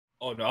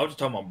Oh no, I was just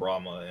talking about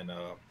Brahma and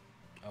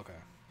Okay.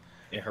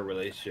 in her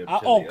relationship to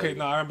the Okay, other.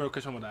 no, I remember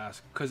because someone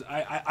asked. Because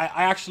I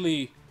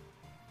actually,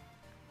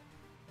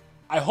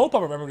 I hope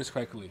I'm remembering this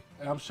correctly,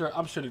 and I'm sure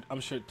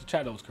the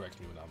chat always corrects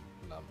me when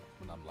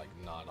I'm like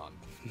not on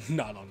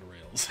not on the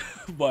rails.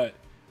 But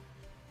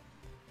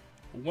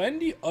when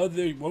we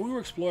were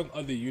exploring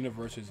other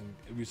universes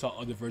and we saw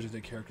other versions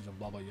of characters and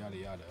blah blah yada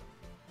yada,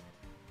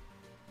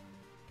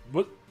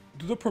 but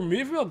do the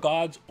primordial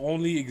gods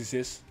only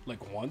exist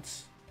like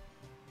once?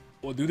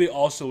 Or do they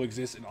also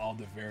exist in all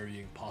the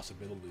varying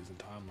possibilities and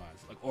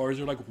timelines? Like, or is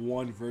there like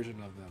one version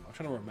of them? I'm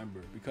trying to remember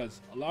because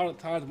a lot of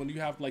times when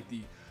you have like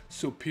the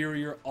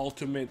superior,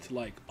 ultimate,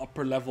 like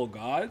upper level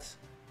gods,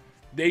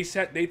 they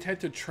tend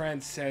to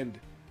transcend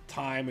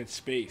time and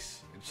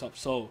space and stuff.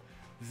 So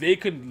they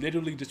could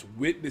literally just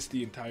witness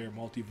the entire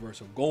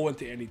multiverse or go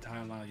into any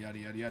timeline, yada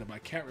yada yada. But I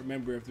can't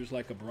remember if there's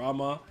like a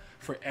Brahma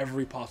for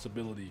every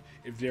possibility,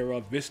 if there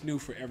are Vishnu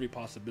for every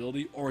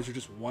possibility, or is there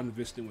just one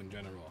Vishnu in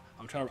general?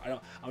 I'm trying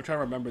to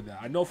remember that.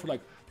 I know for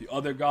like the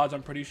other gods,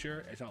 I'm pretty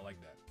sure it's not like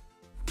that.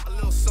 A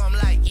little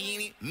something like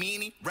Eenie,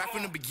 Meanie, right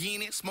from the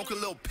beginning. Smoke a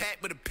little pack,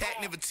 but the pack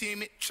never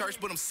timid. Church,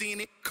 but I'm seeing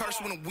it. Curse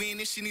when I'm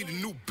winning. She need a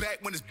new back.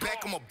 When it's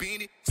back, I'ma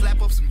bend it.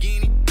 Slap up some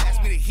guinea,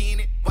 ask me to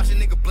hit it. Watch a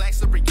nigga black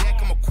slipper yak,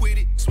 I'ma quit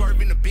it.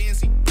 Swerve in the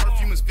Benzie,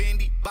 perfume is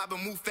Fendi. Bob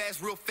and move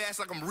fast, real fast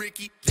like I'm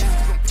Ricky. That's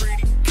 'cause I'm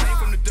pretty, came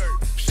from the dirt.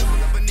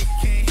 Shovel up a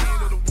nigga can't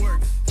handle the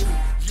work. Ooh,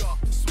 y'all,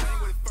 swing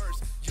with it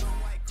first. Young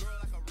white girl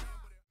like a ram.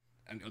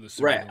 And other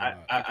Right.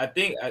 similar. I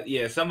think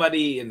yeah,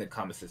 somebody in the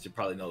comments section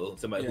probably know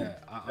somebody who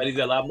Yeah, studies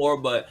a lot more,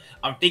 but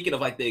I'm thinking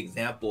of like the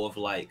example of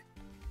like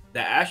the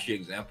Asha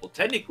example.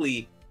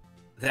 Technically,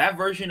 that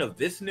version of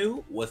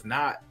Vishnu was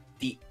not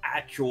the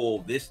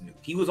actual Vishnu.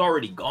 He was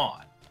already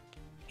gone.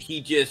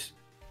 He just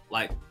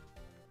like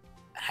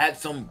had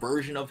some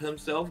version of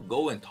himself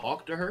go and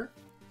talk to her.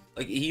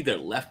 Like he either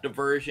left a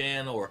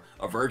version or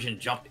a version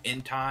jumped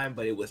in time,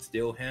 but it was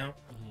still him.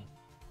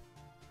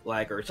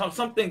 Like or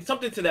something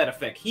to that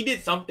effect. He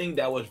did something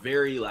that was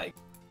very like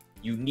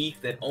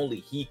unique that only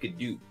he could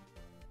do.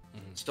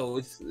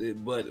 So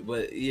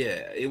but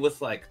yeah, it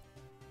was like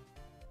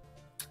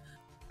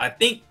I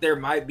think there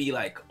might be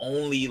like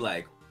only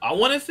like I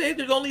want to say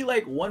there's only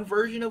like one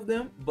version of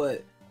them,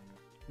 but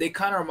they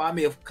kind of remind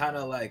me of kind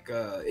of like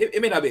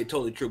it may not be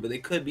totally true, but they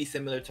could be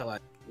similar to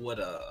like what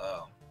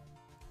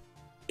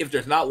if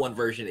there's not one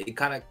version, it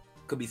kind of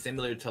could be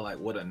similar to like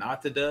what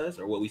Ananta does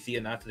or what we see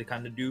Ananta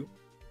kind of do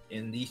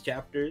in these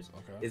chapters.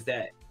 Okay. Is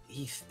that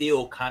he's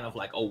still kind of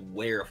like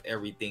aware of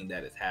everything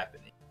that is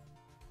happening.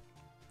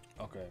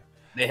 Okay.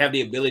 They have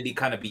the ability to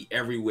kind of be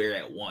everywhere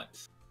at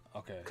once.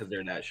 Okay. Because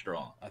they're that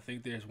strong. I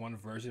think there's one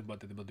version, but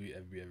they're able to be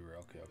everywhere.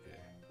 Okay, okay.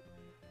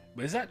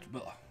 But is that?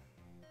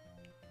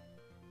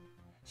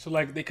 So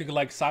like they could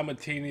like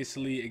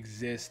simultaneously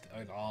exist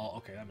in all.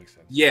 Okay, that makes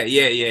sense. Yeah.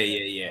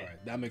 All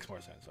right, that makes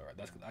more sense. All right,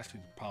 that's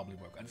actually probably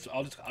more. I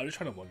was just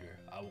trying to wonder.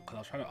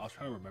 Cause I was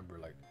trying to remember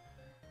like,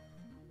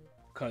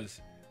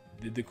 cause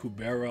the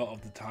Kubera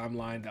of the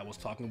timeline that was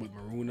talking with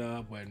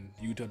Maruna when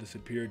Utah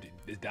disappeared,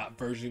 is that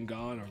version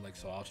gone or like?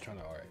 So I was trying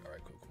to. All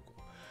right, cool.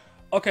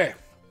 Okay,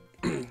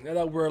 now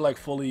that we're like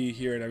fully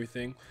here and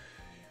everything.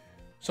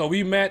 So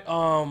we met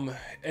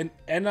an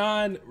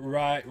Enon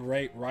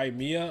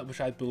Raimia,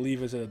 which I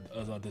believe is a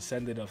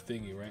descendant of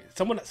Thingy, right?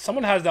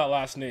 Someone has that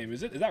last name.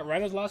 Is that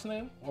Rana's last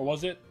name? Or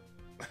was it?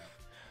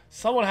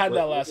 Someone had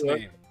that last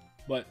name.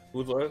 But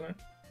who's the last name?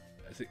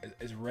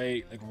 It's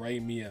Ray, like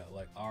Raimia,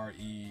 like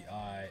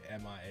Reimia.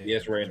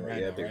 Yes, Rana,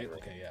 Rana, yeah, right?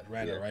 Okay, yeah,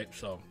 Rana, yeah. right?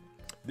 So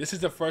this is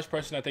the first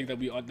person I think that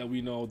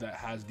we know that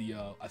has the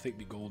I think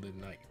the Golden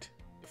Knight,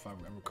 if I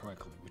remember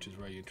correctly, which is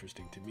very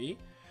interesting to me.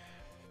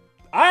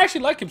 I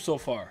actually like him so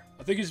far.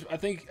 I think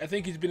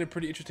he's been a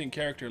pretty interesting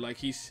character. Like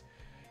he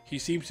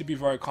seems to be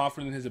very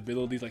confident in his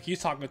abilities. Like he's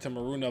talking to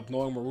Maruna,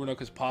 knowing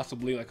Maruna is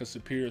possibly like a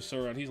superior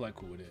Sura, and he's like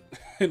cool with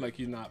it. Like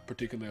he's not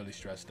particularly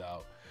stressed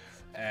out.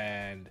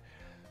 And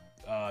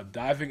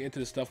diving into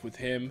the stuff with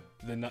him,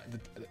 the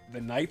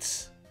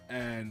Knights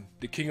and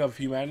the King of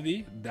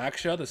Humanity,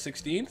 Daksha the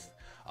 16th.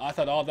 I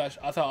thought all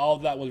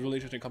of that was really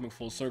interesting coming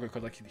full circle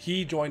because like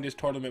he joined this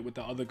tournament with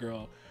the other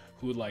girl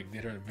who like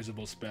did her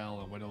invisible spell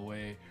and went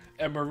away.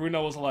 And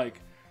Maruna was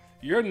like,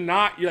 you're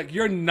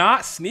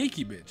not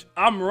sneaky, bitch.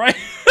 I'm right.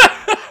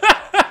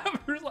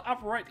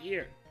 I'm right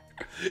here.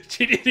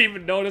 She didn't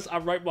even notice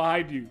I'm right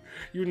behind you.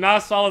 You're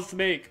not solid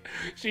snake.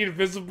 She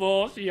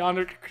invisible. She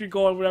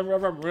going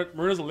whatever.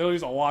 Maruna's literally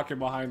just walking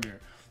behind her.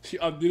 She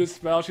undid the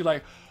spell. She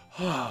like,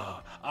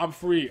 I'm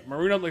free.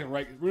 Maruna's like,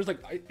 right. Maruna's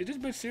like, is this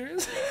bitch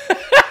serious?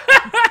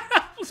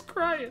 I was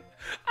crying.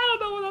 I don't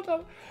know what I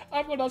thought.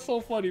 I thought that's so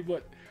funny,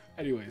 but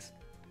anyways.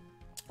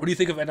 What do you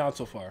think of Ananta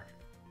so far?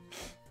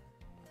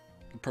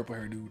 Purple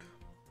hair dude.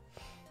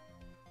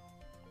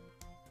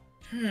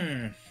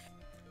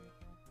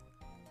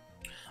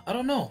 I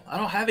don't know. I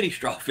don't have any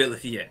strong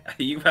feelings yet.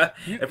 I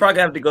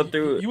probably have to go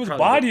through. He was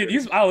bodying.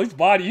 He's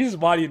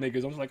bodying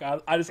niggas. I'm just like I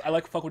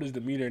like fuck with his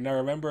demeanor. And I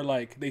remember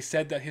like they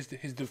said that his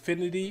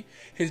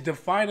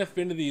divine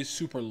affinity is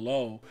super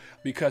low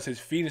because his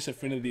Phoenix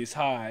affinity is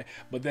high.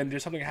 But then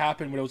there's something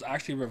happened when it was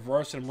actually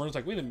reversed, and Maruna's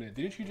like, wait a minute,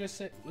 didn't you just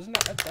say? Wasn't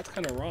that's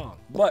kind of wrong?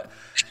 But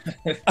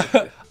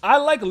I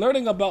like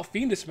learning about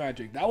Phoenix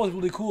magic. That was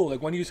really cool.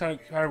 Like when he was trying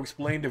to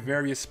explain the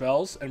various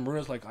spells, and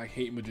Maruna's like, I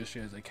hate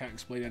magicians. I can't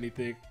explain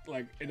anything.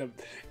 Like in a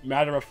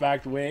matter of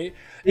fact way.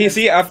 Yeah,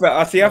 see, I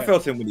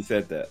felt him when he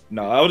said that.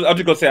 No, I'm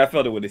just gonna say I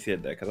felt it when he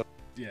said that because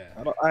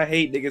I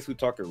hate niggas who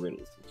talk in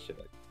riddles and shit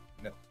like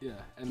that. No. Yeah,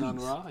 and on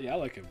Ra, yeah, I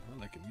like him.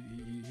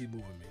 He's moving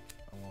me.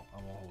 I won't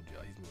hold you.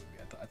 He's moving me.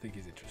 I think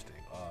he's interesting.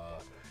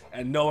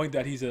 And knowing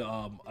that he's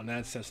an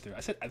ancestor.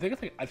 I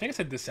think I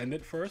said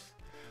descendant first.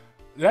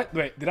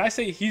 Did I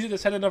say he's a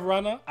descendant of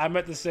Rana? I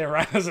meant to say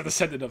Rana's a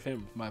descendant of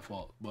him. My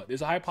fault. But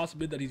there's a high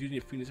possibility that he's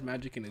using Phoenix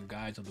magic in the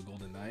guise of the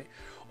Golden Knight.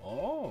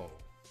 Oh.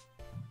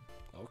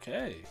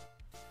 Okay.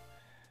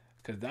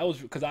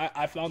 Because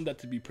I found that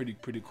to be pretty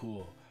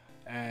cool,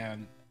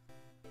 and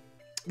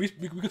we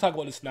could talk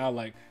about this now.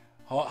 Like,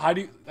 how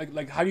do you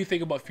how do you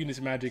think about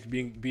Phoenix magic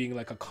being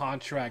like a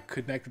contract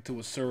connected to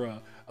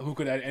Asura who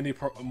could at any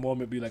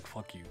moment be like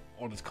fuck you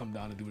or just come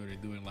down and do what they're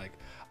doing? Like,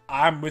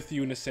 I'm with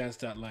you in the sense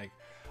that like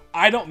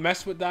I don't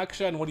mess with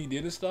Daksha and what he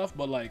did and stuff,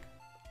 but like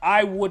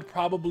I would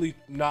probably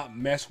not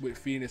mess with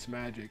Phoenix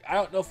magic. I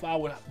don't know if I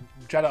would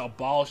try to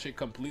abolish it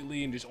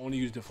completely and just only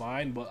use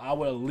Divine, but I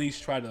would at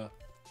least try to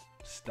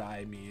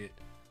stymie it,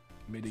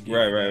 mitigate.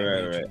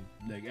 Right.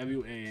 Like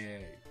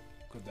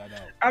cut that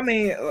out. I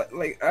mean,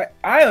 like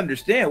I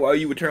understand why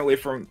you would turn away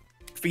from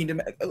Phoenix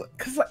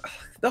because like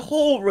the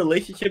whole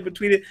relationship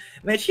between it,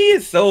 man. She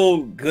is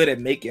so good at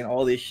making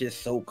all this shit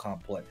so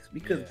complex.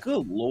 Because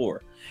good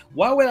lord,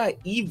 why would I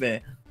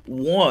even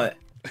want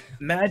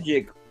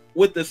magic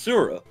with the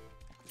Asura?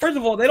 First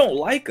of all, they don't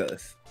like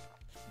us.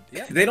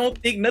 Yeah. They don't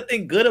think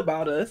nothing good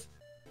about us.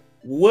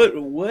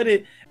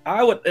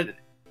 I would,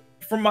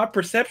 from my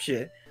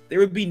perception, there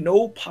would be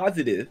no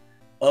positive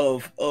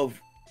of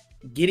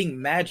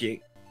getting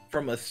magic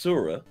from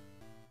Asura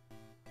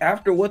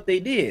after what they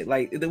did.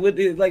 Like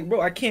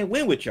bro, I can't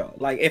win with y'all.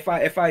 Like if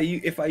I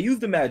use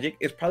the magic,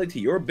 it's probably to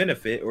your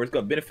benefit or it's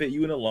gonna benefit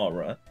you in the long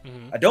run.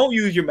 I don't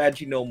use your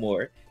magic no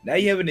more. Now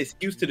you have an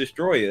excuse to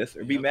destroy us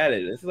or be mad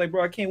at us. It's like,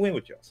 bro, I can't win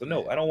with y'all. So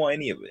no, I don't want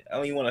any of it. I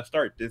don't even want to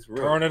start this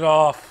road. Turn it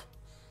off.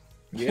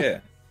 Yeah.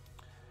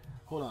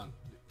 Hold on.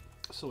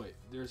 So wait,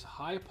 there's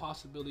high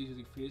possibilities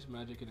using Phoenix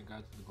magic in the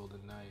guise of the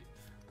Golden Knight.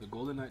 The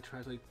Golden Knight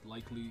translates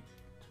likely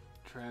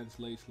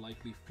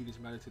Phoenix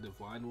magic to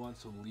Divine one,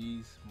 so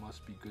Lee's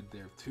must be good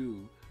there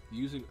too.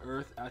 Using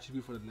Earth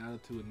attribute for the Nana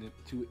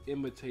to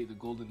imitate the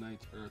Golden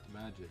Knight's Earth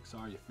magic.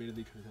 Sorry,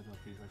 affinity translates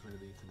Phoenix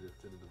affinity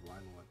to the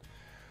Divine one.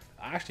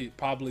 I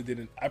probably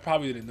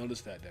didn't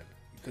notice that then,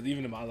 because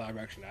even in my live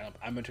action,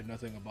 I mentioned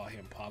nothing about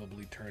him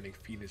probably turning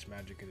Phoenix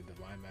magic into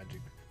Divine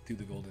magic through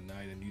the Golden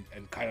Knight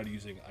and kind of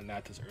using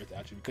Ananta's Earth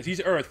attribute, because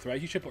he's Earth,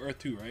 right? He's triple Earth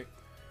too, right?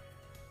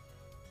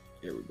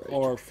 Everybody.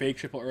 Or fake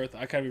triple Earth.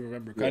 I can't even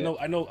remember. Yeah.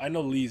 I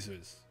know Lee's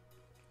is.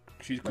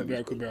 She's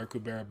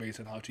Kubera based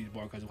on how she's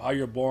born, because how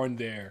you're born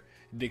there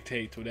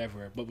dictates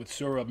whatever. But with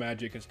Sura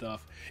magic and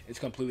stuff, it's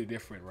completely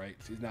different, right?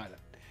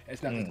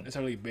 It's not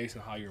necessarily based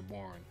on how you're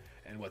born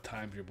and what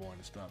times you're born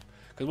and stuff.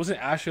 Because wasn't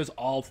Asha's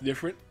all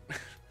different?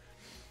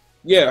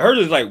 Yeah, hers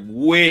is like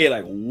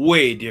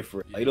way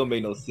different. Yeah. Like, it don't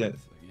make no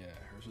sense. Yeah,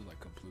 hers is like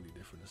completely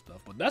different and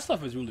stuff. But that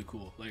stuff is really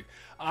cool. Like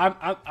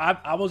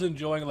I was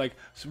enjoying like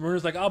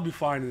Maruna's like, I'll be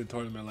fine in the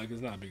tournament. Like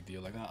it's not a big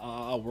deal. Like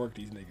I'll work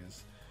these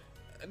niggas.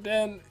 And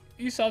then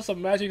you saw some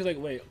magic. He's like,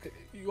 wait, okay,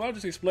 you want to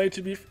just explain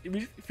to me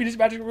Phoenix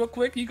magic real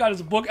quick? He got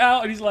his book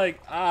out and he's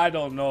like, I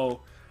don't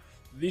know.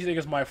 These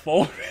niggas my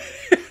fault.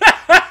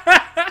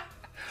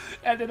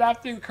 And then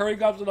after Curry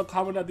got to the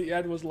comment at the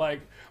end was like,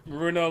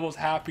 Maruna was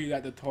happy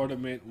that the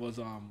tournament was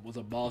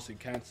abolished and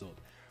canceled.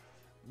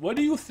 What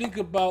do you think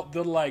about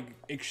the like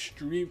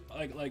extreme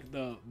like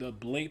the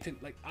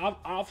blatant, like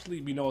obviously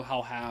we know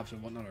how halves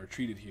and whatnot are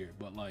treated here,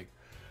 but like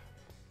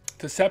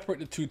to separate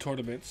the two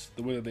tournaments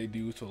the way that they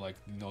do, so like,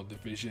 you know,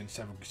 division,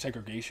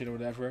 segregation or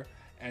whatever,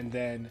 and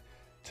then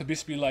to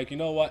just be like, you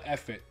know what,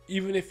 F it.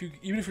 Even if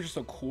you're just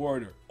a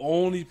quarter,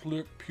 only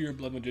pure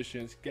blood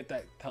magicians, get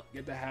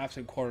the halves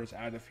and quarters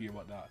out of here and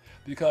whatnot.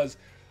 Because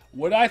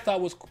what I thought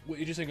was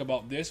interesting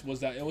about this was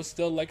that it was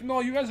still like,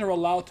 no, you guys are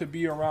allowed to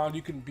be around,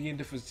 you can be in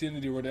the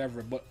vicinity or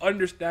whatever, but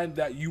understand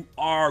that you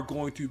are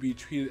going to be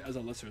treated as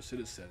a lesser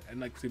citizen. And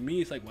like to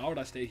me, it's like, why would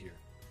I stay here?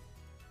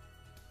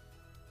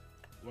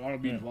 Why would I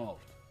be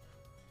involved?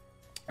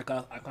 I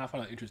kind of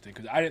find that interesting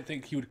because I didn't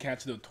think he would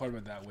cancel the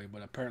tournament that way,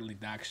 but apparently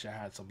Daksha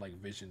had some like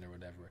vision or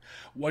whatever.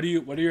 What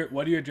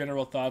are your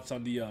general thoughts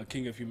on the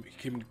King of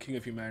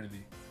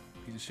Humanity?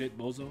 Piece of shit,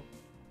 bozo,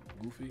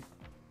 goofy.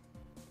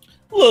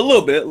 A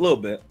little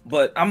bit,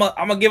 but I'm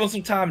gonna give him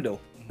some time though.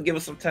 Give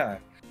him some time.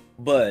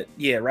 But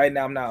yeah, right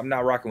now I'm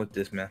not rocking with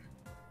this, man.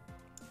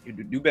 You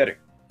do better.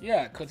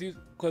 Yeah, cause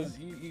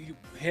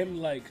him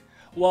like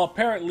Well,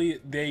 apparently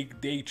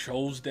they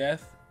chose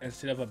death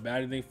instead of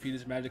abandoning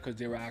fetus magic because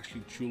they were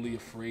actually truly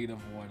afraid of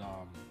what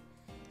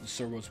the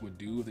Soros would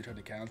do if they tried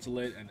to cancel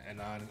it, and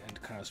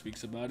kind of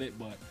speaks about it.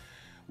 But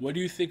what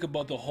do you think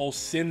about the whole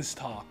sins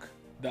talk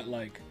that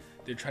like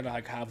they're trying to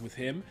like have with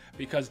him?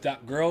 Because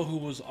that girl who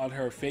was on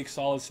her fake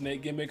solid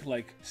snake gimmick,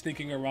 like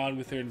sneaking around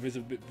with her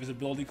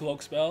invisibility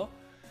cloak spell,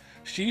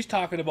 she's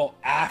talking about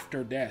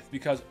after death,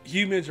 because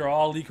humans are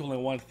all equal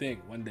in one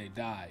thing: when they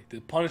die,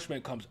 the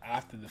punishment comes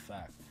after the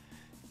fact.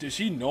 Does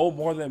she know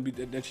more than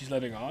she's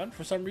letting on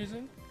for some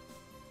reason?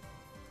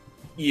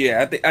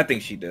 Yeah, I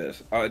think she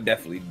does.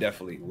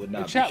 Definitely would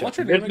not. Chat, be what's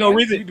her There's name? no Again?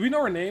 reason. Do we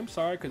know her name?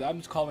 Sorry, because I'm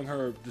just calling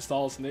her the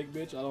solid snake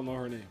bitch. I don't know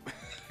her name.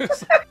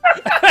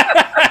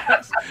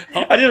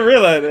 I didn't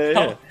realize that.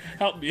 Yeah.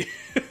 Help me.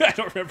 I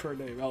don't remember her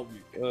name. Help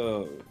me.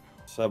 Oh,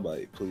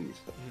 somebody, please.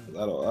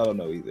 I don't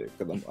know either,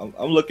 because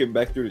I'm looking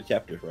back through the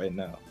chapters right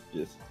now,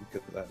 just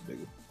because I have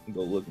to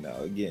go look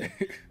now again.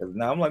 'Cause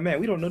now I'm like, man,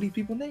 we don't know these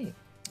people's names.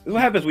 This is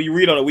what happens when you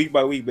read on a week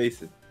by week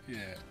basis.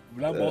 Yeah,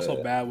 but I'm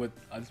also bad with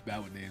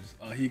names.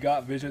 He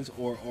got visions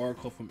or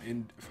oracle from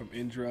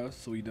Indra,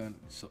 so he done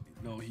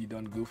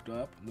goofed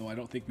up. No, I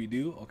don't think we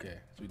do. Okay.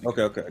 So we do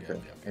Okay.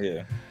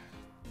 Yeah.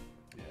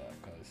 Yeah,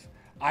 because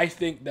I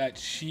think that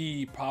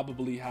she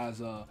probably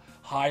has a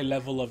high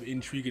level of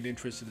intrigue and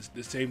interest to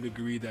the same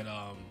degree that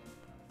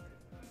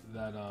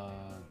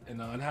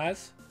Anand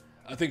has.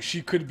 I think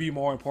she could be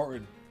more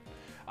important.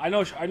 I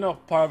know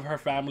part of her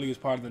family is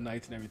part of the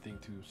Knights and everything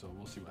too, so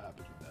we'll see what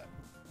happens with that.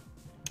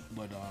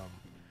 But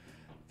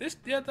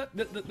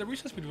the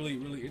research has been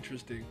really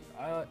interesting.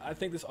 I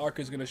think this arc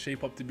is gonna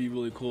shape up to be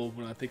really cool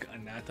when I think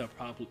Ananta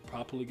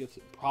properly gets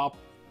involved.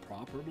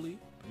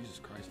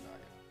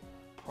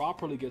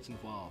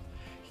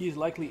 He's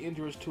likely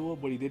Indra's tool,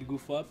 but he did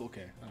goof up.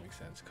 Okay, that makes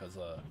sense, because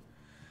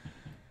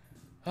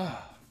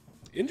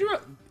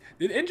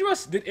did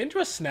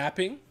Indra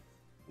snapping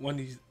when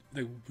he's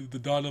the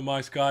dawn of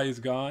my sky is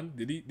gone?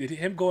 Did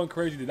him going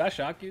crazy? Did that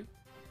shock you?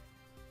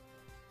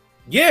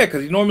 Yeah,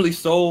 because he normally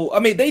so.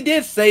 I mean, they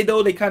did say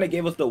though, they kind of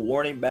gave us the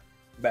warning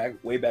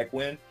way back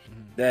when,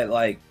 that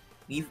like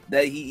he's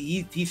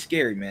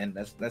scary, man.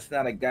 That's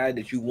not a guy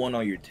that you want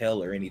on your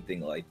tail or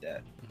anything like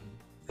that.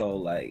 So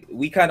like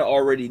we kind of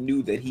already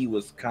knew that he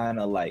was kind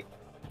of like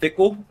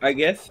fickle, I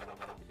guess.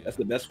 That's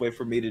the best way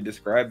for me to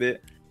describe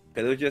it.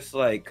 Because it was just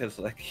like,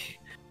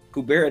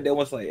 Kubera then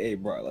was like, hey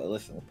bro, like,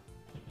 listen,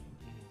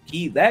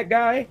 that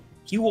guy,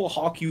 he will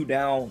hawk you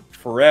down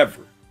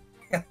forever.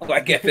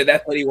 Like if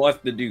that's what he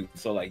wants to do.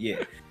 So like,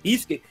 yeah,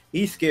 he's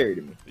scary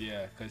to me.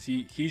 Yeah, because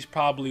he's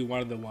probably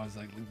one of the ones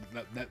like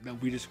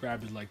that we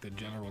described as like the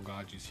general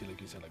god you see,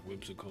 like you said, like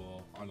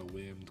whimsical, on a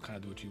whim, kind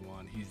of do what you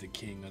want. He's the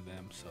king of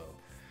them. So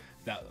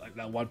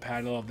that one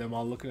panel of them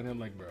all looking at him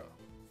like, bro,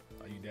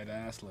 are you dead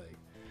ass? Like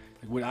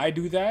would I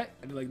do that?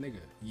 And they're like,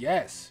 nigga,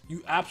 yes,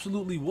 you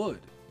absolutely would.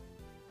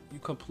 You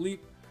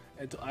complete.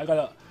 And I don't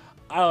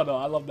know.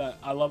 I love that.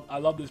 I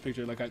love this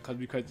picture. Like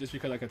because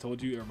like I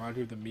told you, it reminds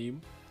me of the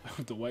meme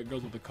with the white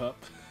girls with the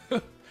cup,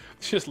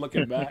 just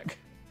looking back.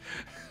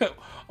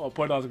 I'll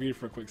put it on screen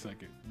for a quick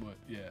second. But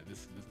yeah,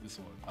 this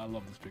one. I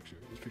love this picture.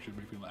 This picture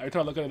makes me laugh. Every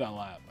time I look at that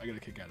laugh, I get a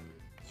kick out of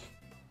it.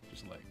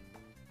 Just like,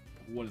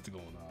 what is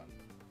going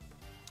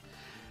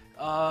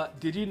on?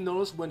 Did you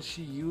notice when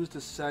she used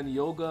the San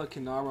Yoga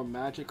Kinara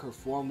magic, her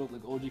form looked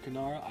like OG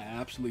Kinara? I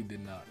absolutely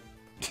did not.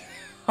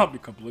 I'll be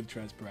completely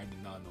transparent. I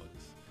did not notice.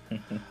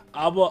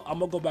 I'm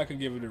gonna go back and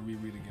give it a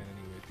reread again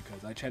anyway,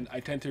 because I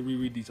tend to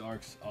reread these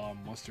arcs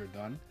once they're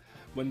done.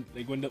 When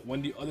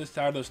the other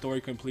side of the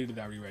story completed,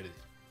 I reread it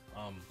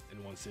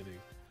in one sitting,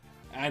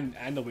 and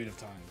the weight of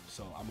time.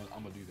 So I'm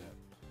gonna do that.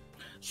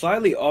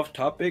 Slightly off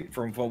topic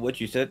from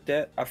what you said,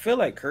 that I feel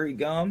like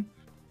Kurigam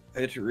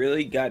has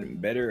really gotten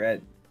better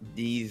at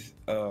these.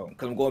 Because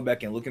I'm going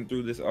back and looking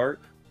through this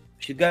arc.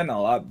 She's gotten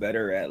a lot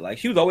better at, like,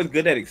 she was always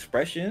good at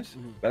expressions,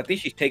 but I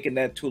think she's taken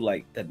that to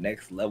like the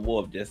next level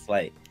of just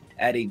like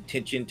adding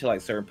tension to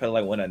like certain people,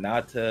 like when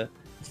Ananta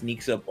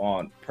sneaks up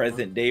on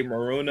present day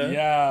Maruna.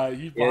 Yeah,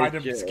 he's behind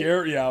him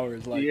scary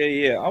hours. Like,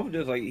 yeah. I'm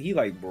just like, he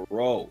like,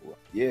 bro,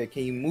 yeah,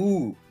 can you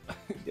move?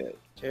 Yeah,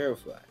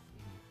 terrifying.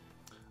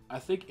 I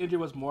think Indra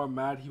was more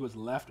mad he was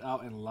left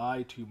out and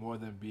lied to more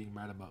than being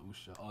mad about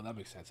Usha. Oh, that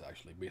makes sense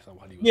actually, based on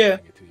what he was saying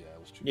it to. Yeah, it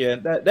was true. Yeah,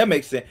 that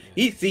makes sense.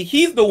 Yeah.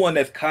 He's the one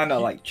that's kind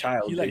of like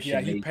childish.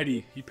 He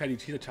petty.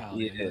 He's a child.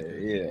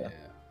 Yeah,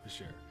 for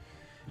sure.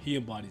 He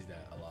embodies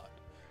that a lot.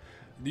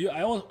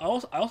 I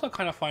also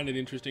kind of find it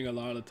interesting a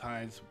lot of the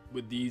times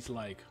with these,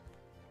 like,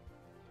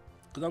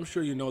 because I'm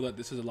sure you know that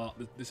this is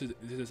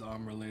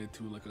related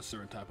to like a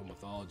certain type of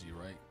mythology,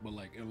 right? But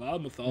like in a lot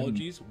of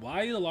mythologies,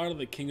 why is a lot of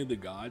the king of the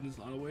gods in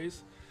a lot of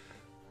ways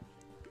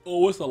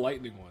always the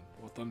lightning one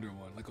or thunder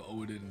one, like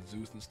Odin and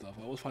Zeus and stuff?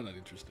 I always find that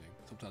interesting.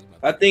 Sometimes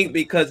I think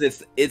because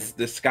it's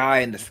the sky,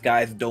 and the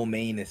sky's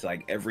domain is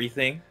like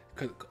everything,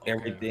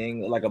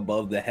 everything like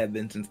above the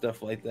heavens and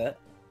stuff like that.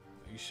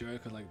 Are you sure?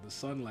 Because like the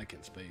sun, like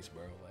in space,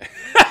 bro. Like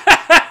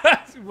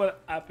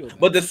But I feel that.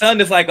 But the sun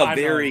is like a I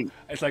know. very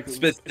It's like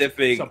specific,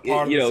 it's a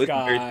part of you know, the it's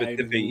very sky,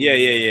 specific. the Yeah.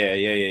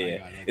 I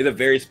got it. It's a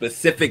very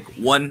specific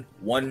one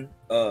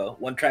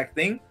track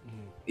thing.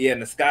 Mhm. Yeah,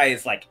 and the sky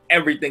is like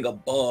everything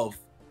above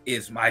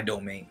is my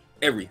domain.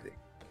 Everything.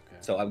 Okay.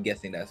 So I'm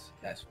guessing that's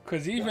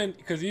Because even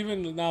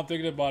now I'm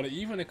thinking about it,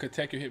 even in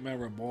Katekyo Hitman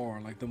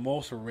Reborn, like the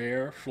most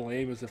rare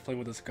flame is the flame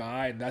of the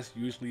sky, and that's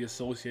usually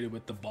associated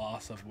with the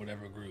boss of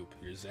whatever group.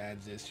 Your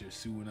Zanzis, your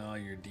Suna,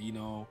 your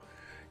Dino,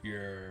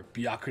 your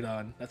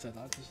Byakuran. That's just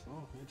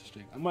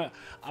interesting. I might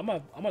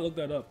look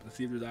that up and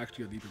see if there's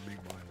actually a deeper meaning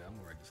behind that. I'm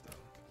gonna write this down.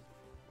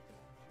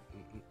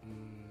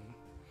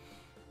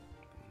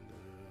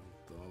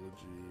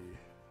 Mythology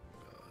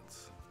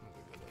gods. I'll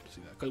look that up.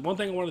 See that? Because one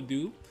thing I want to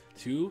do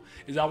too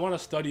is I want to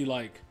study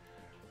not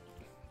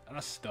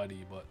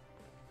study, but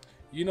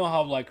you know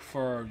how like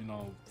for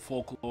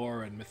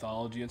folklore and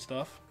mythology and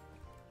stuff,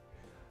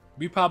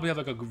 we probably have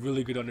like a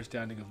really good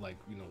understanding of like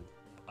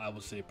I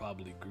would say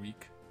probably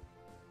Greek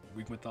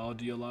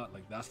mythology a lot.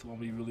 Like that's the one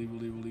we really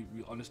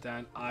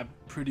understand. I'm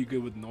pretty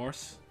good with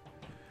Norse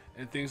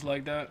and things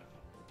like that.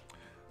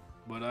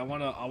 But I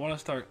wanna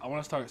start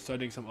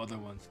studying some other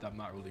ones that I'm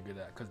not really good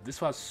at, because this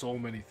has so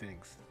many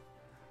things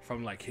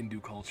from like Hindu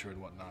culture and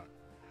whatnot.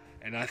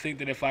 And I think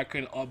that if I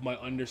could up my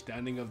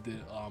understanding of the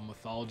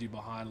mythology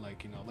behind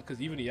because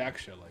even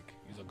Yaksha, like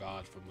he's a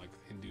god from like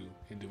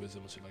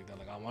Hinduism and shit like that.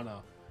 Like I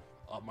wanna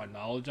up my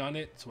knowledge on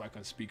it so I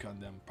can speak on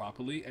them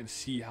properly and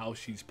see how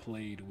she's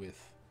played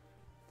with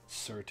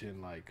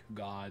certain like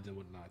gods and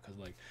whatnot. Because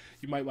like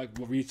you might like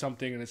read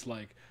something and it's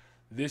like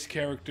this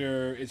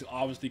character is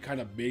obviously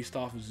kind of based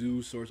off of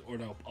Zeus or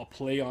a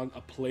play on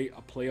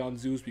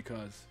Zeus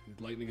because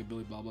his lightning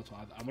ability, blah blah. So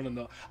I want to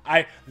know.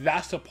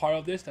 That's the part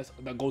of this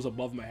that goes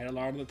above my head a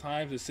lot of the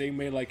times. The same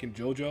way like in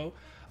JoJo,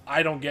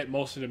 I don't get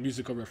most of the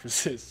musical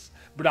references,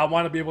 but I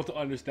want to be able to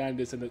understand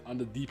this on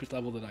the deepest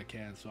level that I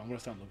can. So I'm gonna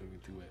start looking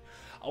into it.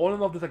 I want to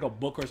know if there's like a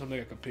book or something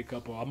I can pick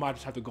up, or I might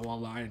just have to go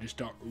online and just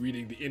start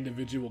reading the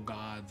individual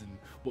gods and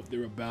what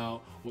they're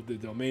about, what their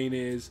domain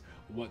is,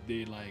 what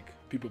they like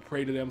people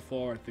pray to them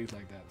for, and things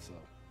like that. So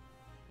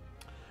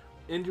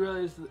Indra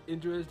is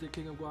the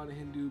king of God in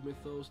Hindu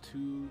mythos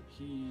too.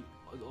 He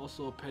is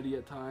also petty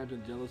at times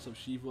and jealous of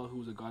Shiva,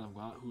 who's a god of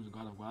gods.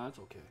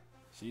 Okay,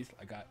 see,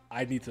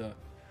 I need to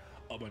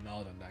up my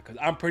knowledge on that, because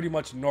I'm pretty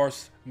much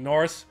Norse,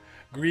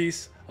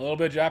 Greece, a little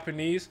bit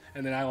Japanese,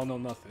 and then I don't know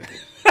nothing.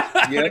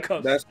 Yeah,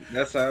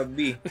 that's how it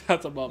be.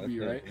 That's about me,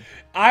 right?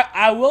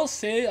 I will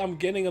say I'm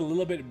getting a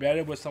little bit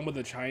better with some of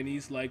the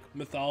Chinese like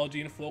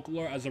mythology and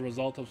folklore as a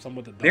result of some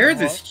of the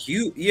Theirs is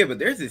huge. Yeah, but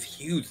theirs is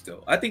huge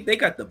though. I think they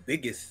got the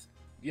biggest.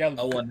 Yeah,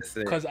 I want to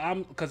say because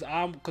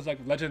like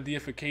legend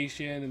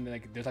deification and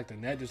like there's like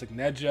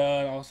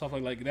Neja and all stuff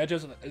like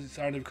Neja is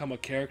starting to become a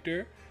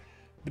character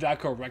that I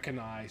could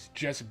recognize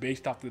just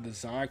based off the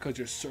design, because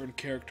there's certain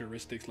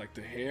characteristics like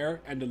the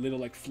hair and the little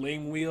like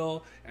flame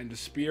wheel and the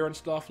spear and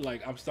stuff.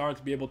 Like I'm starting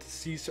to be able to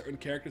see certain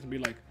characters and be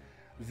like,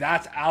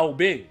 that's Ao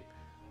Bing,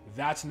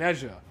 that's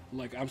Neja.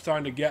 Like I'm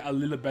starting to get a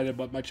little better,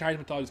 but my Chinese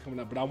mythology is coming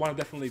up. But I want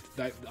to definitely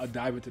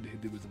dive into the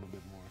Hinduism a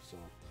bit more. So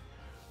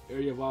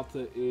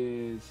Aryavata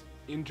is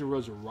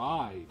Indra's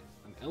ride,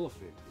 an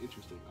elephant.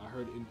 Interesting. I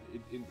heard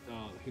in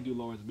Hindu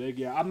lore is big.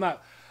 Yeah,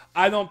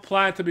 I don't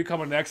plan to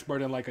become an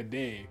expert in like a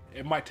day.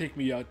 It might take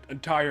me an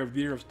entire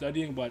year of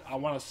studying, but I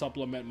want to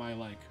supplement my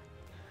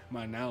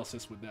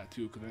analysis with that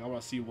too, because I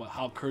want to see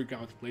how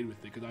Kurgan's played with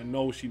it, because I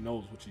know she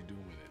knows what she's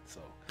doing with it. So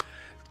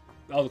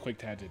that was a quick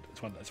tangent. I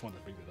just wanted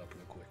to bring that up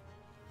real quick.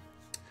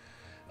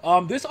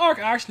 This arc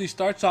actually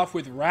starts off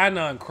with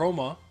Rana and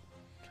Chroma,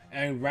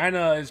 and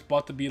Rana is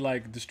about to be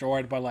like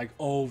destroyed by like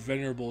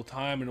venerable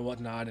time and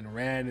whatnot, and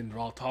Ran and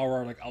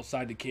Raltara are like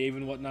outside the cave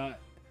and whatnot.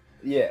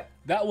 Yeah,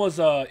 that was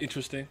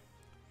interesting.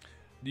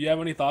 Do you have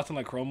any thoughts on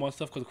like Chroma and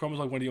stuff? Because Chroma's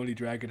like one of the only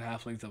dragon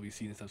halflings that we've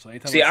seen and stuff. So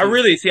anytime I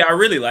really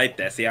like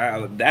that.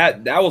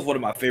 That was one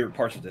of my favorite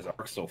parts of this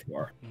arc so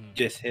far.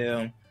 Just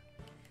him,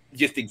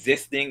 just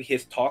existing,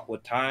 his talk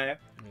with Time.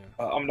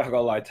 Yeah. I'm not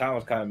gonna lie, Time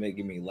was kind of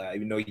making me laugh,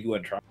 even though he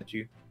wasn't trying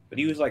to. But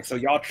he was like, "So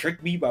y'all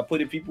tricked me by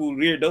putting people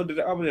here." I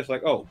was just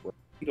like, "Oh, bro,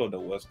 you don't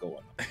know what's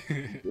going on.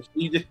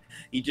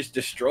 he just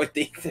destroyed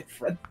things in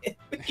front of him.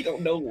 You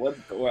don't know what's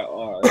going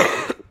on."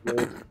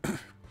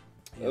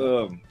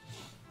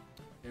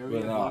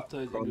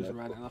 Aryavata is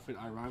riding an elephant.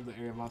 I rhymed that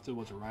Aryavata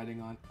was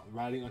riding on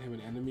him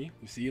an enemy.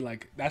 You see,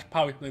 like that's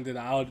probably something that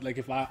I would like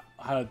if I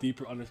had a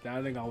deeper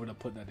understanding, I would have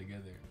put that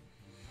together.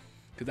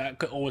 Because that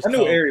could always. I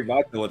knew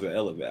Aryavata was an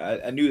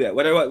elephant. I knew that.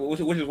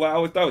 Which is why I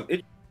always thought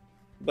it.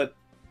 But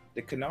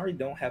the Canary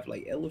don't have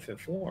like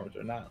elephant forms,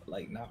 or not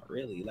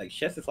really. Like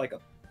Shess is like a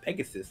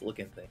Pegasus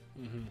looking thing.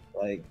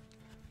 Like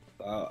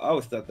I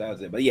always thought that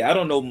was it. But yeah, I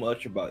don't know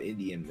much about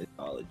Indian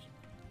mythology.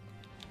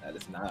 That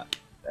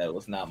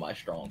was not my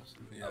strong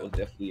suit. Yeah. I was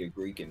definitely a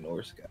Greek and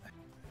Norse guy.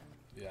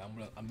 Yeah,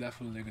 I'm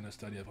definitely gonna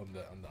study up on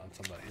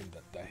some of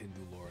that Hindu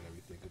lore and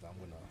everything, because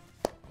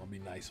I'll be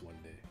nice one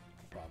day,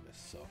 I promise.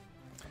 So,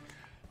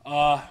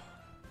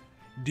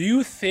 do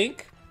you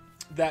think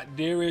that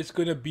there is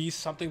gonna be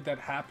something that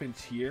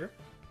happens here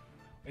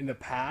in the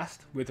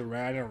past with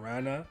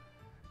Rana,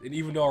 and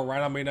even though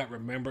Rana may not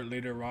remember it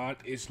later on,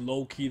 it's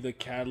low key the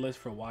catalyst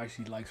for why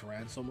she likes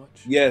Ran so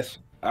much. Yes,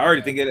 I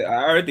already think it.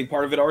 I already think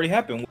part of it already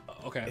happened.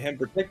 Okay. Him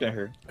protecting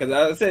her, because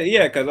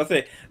I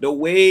said the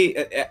way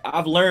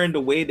I've learned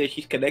the way that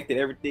she's connected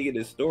everything in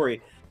this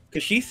story,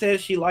 because she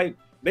says she like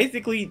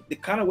basically the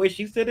kind of way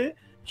she said it,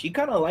 she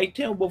kind of liked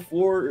him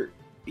before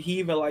he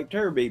even liked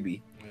her,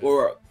 baby,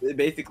 or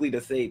basically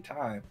the same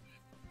time.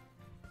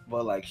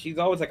 But like she's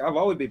always like, I've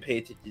always been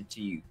paying attention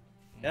to you,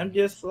 and I'm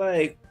just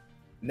like,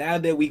 now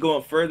that we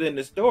going further in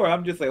the story,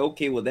 I'm just like,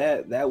 okay, well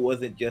that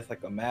wasn't just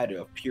like a matter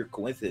of pure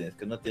coincidence,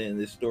 because nothing in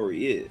this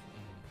story is,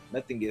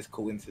 nothing is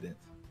coincidence.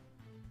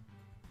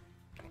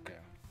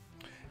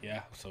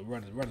 Yeah, so we're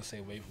on the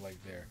same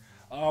wavelength there.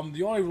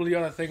 The only really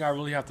other thing I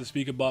really have to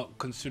speak about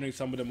concerning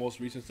some of the most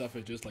recent stuff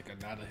is just like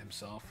Ananta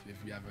himself. If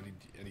you have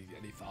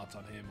any thoughts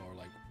on him, or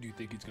like, do you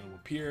think he's gonna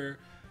appear?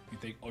 Do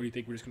you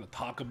think we're just gonna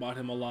talk about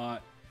him a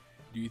lot?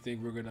 Do you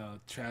think we're gonna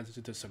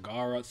transition to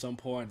Sagara at some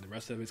point and the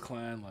rest of his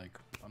clan? Like,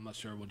 I'm not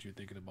sure what you're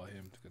thinking about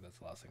him, because that's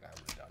the last thing I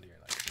have written down here.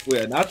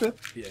 Wait, Ananta?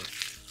 Yeah.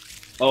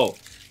 Oh,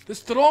 the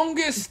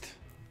strongest.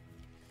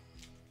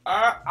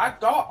 I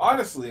thought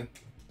honestly.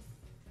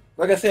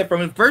 Like I said, from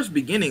his first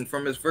beginning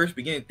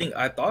thing,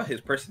 I thought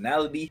his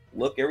personality,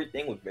 look,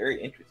 everything was very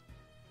interesting.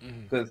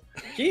 Because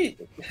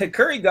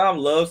Curry Gom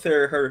loves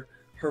her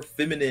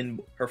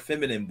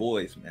feminine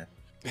boys, man.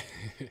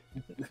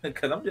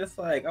 Because I'm just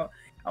like,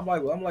 I'm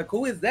like,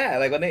 who is that?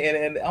 Like,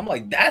 and I'm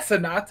like, that's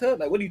Ananta.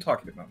 Like, what are you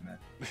talking about, man?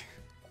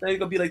 He's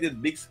gonna be like this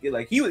big skin.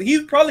 Like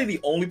he's probably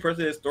the only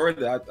person in the story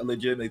that I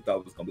legitimately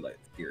thought was gonna be like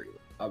scary.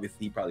 Obviously,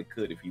 he probably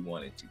could if he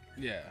wanted to.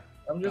 Yeah.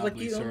 I'm just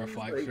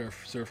probably like,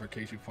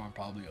 certification form,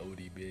 probably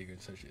OD big and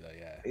such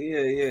like that.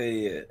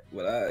 Yeah.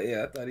 But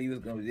I thought he was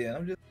gonna. Yeah,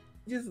 I'm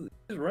just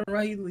run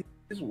around. He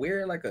just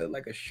wearing like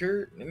a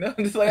shirt. You know,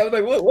 just like I was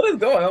like, what is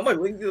going on? I'm like,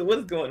 what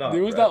is going on?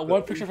 There was that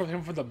one picture from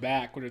him from the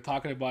back when they're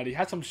talking about it. He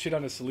had some shit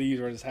on his sleeves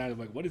or his hand. I'm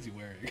like, what is he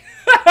wearing?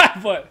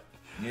 But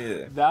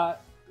yeah,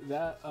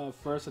 that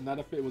first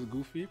Ananta fit was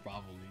goofy,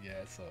 probably.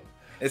 Yeah,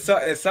 so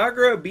and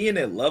Sakura being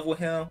in love with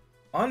him,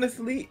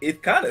 honestly, it's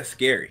kind of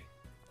scary.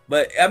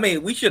 But I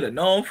mean, we should have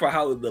known for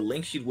how the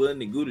length she's willing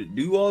to go to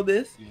do all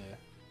this. Yeah.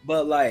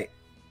 But like,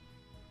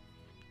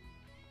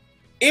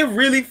 it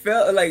really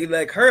felt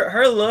like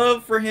her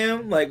love for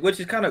him, like, which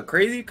is kind of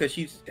crazy because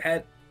she's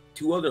had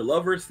 2 other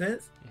lovers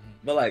since.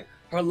 But like,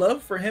 her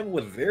love for him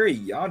was very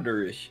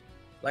yanderish.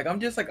 Like, I'm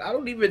just like, I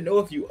don't even know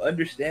if you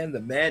understand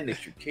the man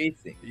that you're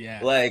chasing.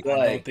 Yeah. Like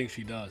I don't think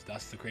she does.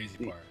 That's the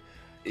crazy part.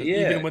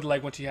 Yeah. Even with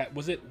like when she had,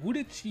 who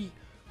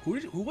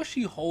was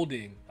she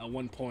holding at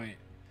one point?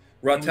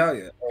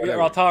 Ratalia. Yeah,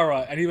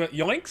 Ratara, and he went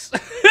yoinks.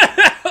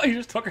 He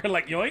just took her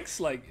like yoinks,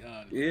 like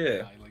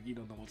yeah. Like you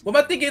don't know what's. Well,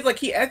 my thing is like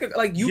he acted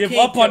like you give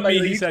can't up on like, me.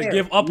 like, He said, can't.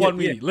 "Give up on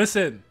me." Yeah.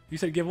 Listen, he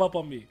said, "Give up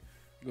on me."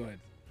 Go ahead.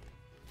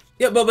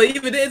 Yeah, but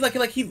even then, it's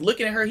like he's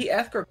looking at her. He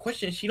asked her a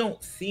question. She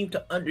don't seem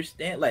to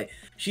understand. Like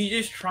she's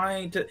just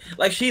trying to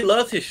like she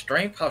loves his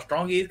strength, how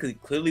strong he is, because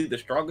clearly the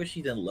strongest.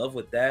 She's in love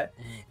with that,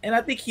 and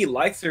I think he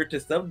likes her to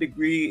some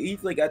degree.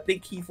 He's like, I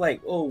think he's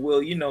like, oh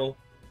well, you know,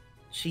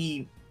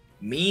 she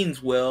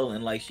means well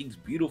and like she's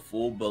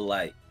beautiful, but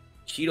like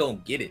she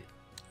don't get it.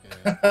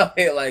 Yeah.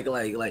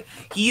 like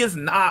he is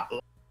not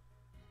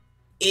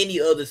any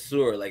other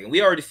Sura. Like, and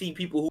we already see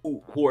people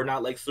who are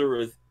not like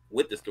Suras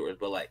with the stories,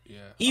 but like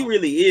he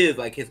really is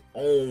like his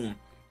own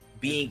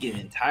being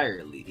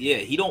entirely. Yeah,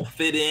 he don't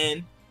fit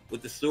in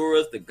with the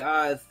Suras, the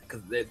gods,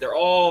 because they're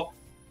all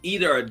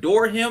either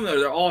adore him or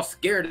they're all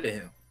scared of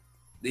him.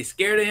 They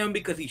scared of him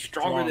because he's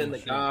stronger than the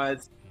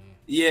gods.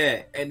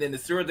 Yeah, and then the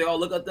Suras, they all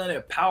look up to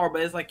their power,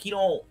 but it's like he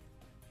don't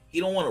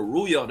want to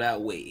rule y'all that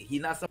way.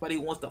 He's not somebody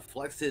who wants to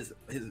flex his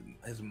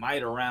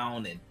might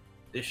around and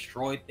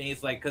destroy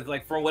things. Like, because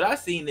like from what I've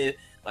seen is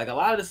like a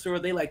lot of the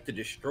Suras, they like to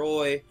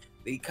destroy.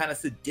 They kind of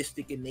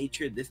sadistic in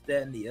nature, this,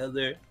 that, and the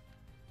other.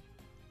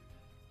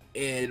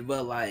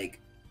 But like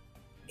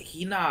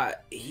he not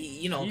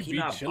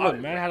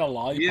chilling. Man had a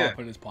lollipop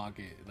in his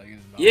pocket. Like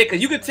his mouth. Yeah,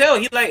 because you could tell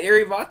he like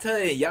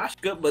Arivata and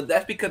Yashka, but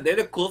that's because they're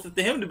the closest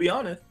to him, to be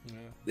honest. Yeah.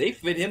 They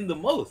fit him the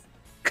most.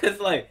 Cause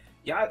like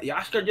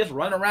Yashka just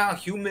run around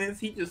humans.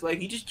 He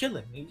just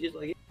chilling. He just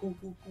like cool.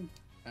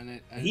 And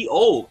he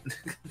old.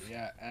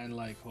 Yeah, and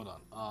like hold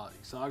on.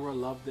 Isagara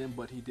loved him,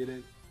 but he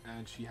didn't.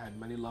 And she had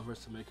many lovers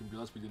to make him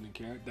jealous, but didn't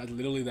care. That's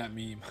literally that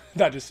meme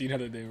that I just seen the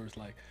other day, where it's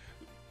like,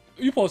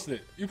 you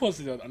posted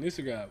it on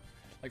Instagram.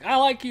 Like, I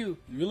like you.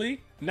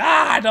 Really? Nah,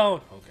 I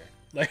don't. Okay.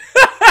 Like,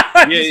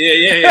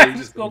 yeah.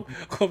 Just go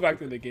back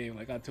to the game.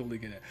 Like, I totally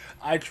get it.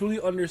 I truly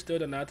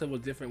understood Ananta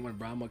was different when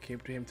Brahma came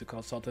to him to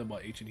consult him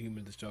about ancient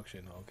human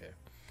destruction. Okay.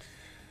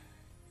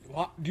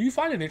 Well, do you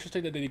find it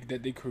interesting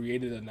that they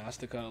created a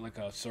Nastica, like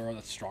a Sura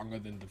that's stronger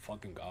than the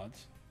fucking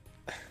gods?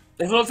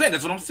 That's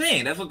what I'm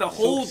saying. That's what the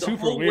whole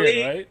weird,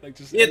 way, right? Like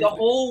just the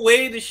whole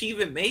way that she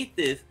even made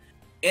this,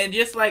 and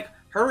just like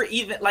her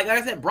even like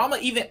I said, Brahma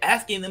even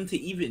asking them to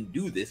even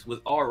do this was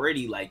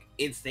already like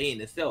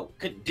insane itself.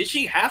 Did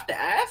she have to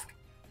ask?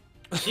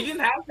 She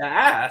didn't have to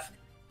ask.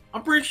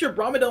 I'm pretty sure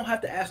Brahma don't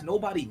have to ask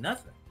nobody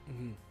nothing.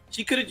 Mm-hmm.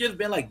 She could have just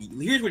been like,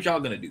 here's what y'all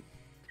gonna do.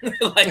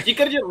 Like, she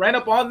could have just ran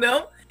up on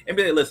them and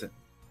be like, listen,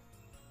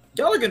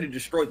 y'all are gonna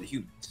destroy the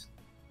humans.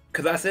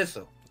 Because I said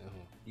so.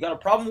 You got a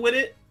problem with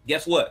it?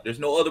 Guess what? There's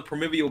no other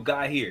primordial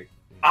guy here.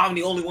 I'm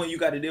the only one you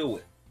got to deal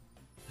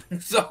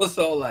with.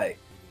 so like,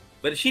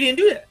 but she didn't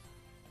do that.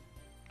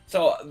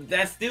 So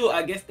that's still,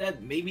 I guess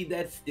that maybe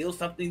that's still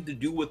something to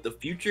do with the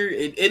future.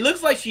 It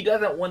looks like she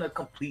doesn't want to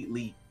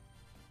completely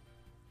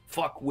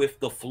fuck with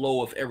the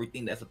flow of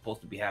everything that's supposed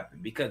to be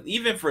happening. Because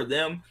even for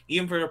them,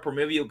 even for the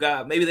primordial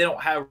god, maybe they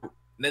don't have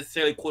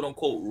necessarily quote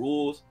unquote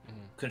rules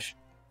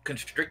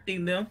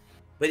constricting them.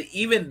 But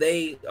even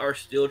they are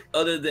still,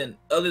 other than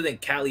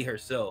Callie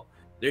herself,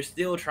 they're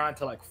still trying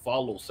to like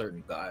follow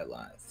certain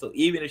guidelines. So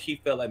even if she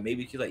felt like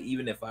maybe she's like,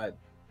 even if I,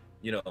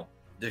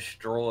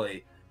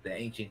 destroy the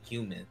ancient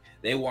humans,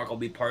 they weren't gonna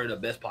be part of the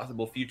best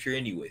possible future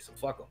anyway. So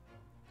fuck them.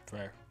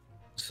 Fair.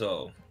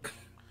 So.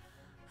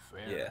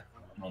 Fair. Yeah.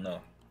 I don't know.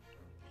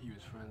 He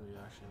was friendly.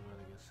 Reaction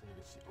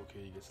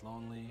when he gets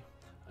lonely.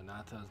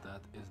 Ananta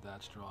is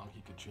that strong. He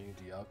could change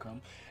the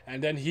outcome.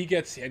 And then he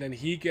gets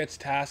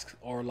tasked,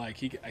 or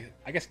like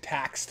I guess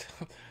taxed.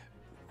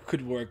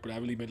 Could work, but I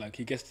really meant like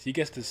he gets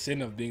the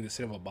sin of being the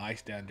sin of a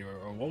bystander,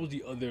 or what was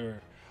the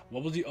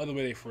other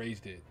way they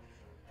phrased it?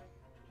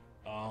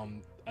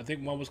 I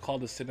think one was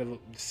called the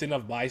sin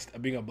of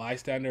being a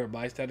bystander, or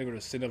bystander, or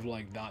the sin of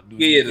like not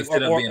doing the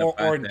sin of being a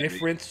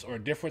bystander. or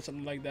indifference,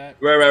 something like that.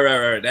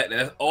 Right.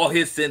 That's all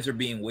his sins are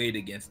being weighed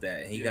against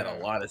that. He got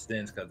a lot of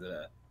sins because of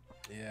that.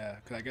 Yeah,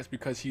 because I guess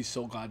because he's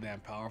so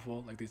goddamn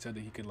powerful, like they said that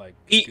he could like.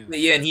 And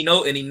he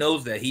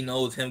knows that. He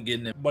knows him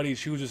getting it. But he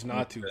chooses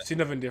not to. Sin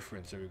of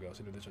indifference. There we go.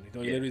 Sin of indifference. He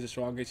literally is the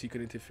strongest. He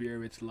could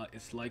interfere.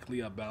 It's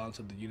likely a balance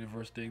of the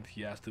universe thing.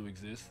 He has to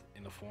exist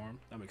in a form.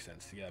 That makes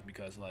sense. Yeah,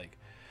 because like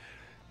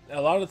a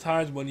lot of the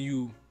times when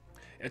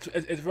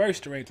it's very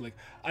strange. Like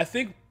I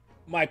think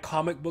my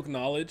comic book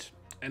knowledge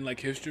and like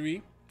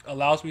history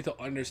allows me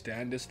to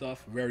understand this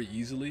stuff very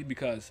easily,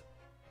 because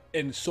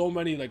in so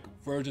many like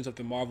versions of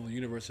the Marvel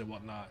universe and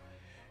whatnot,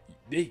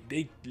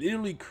 they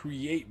literally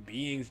create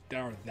beings that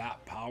are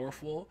that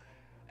powerful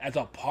as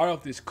a part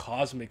of this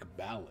cosmic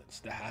balance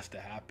that has to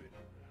happen,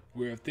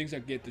 where if things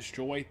that get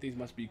destroyed, things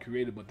must be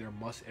created, but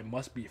it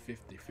must be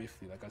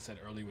 50-50. Like I said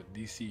earlier with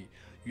DC,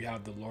 you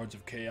have the Lords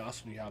of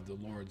Chaos and you have the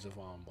Lords of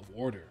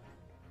Order.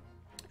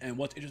 And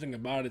what's interesting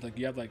about it is like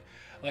you have like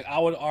I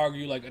would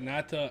argue like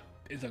Ananta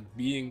is a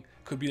being,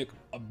 could be like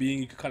a being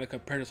you could kind of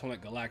compare to someone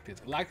like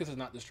Galactus. Galactus is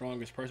not the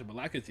strongest person, but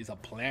Galactus is a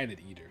planet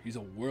eater. He's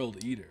a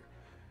world eater.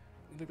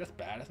 I think that's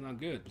bad. That's not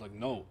good. But like,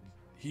 no,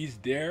 he's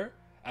there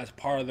as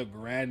part of the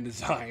grand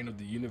design of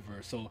the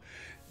universe. So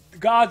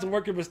gods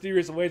work in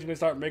mysterious ways when they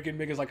start making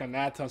niggas like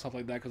Ananta and stuff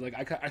like that. Because like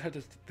I have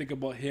to think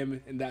about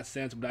him in that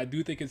sense, but I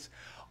do think it's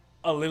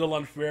a little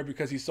unfair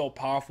because he's so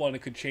powerful and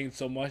it could change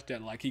so much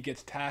that like he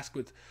gets taxed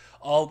with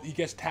all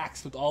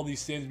these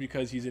sins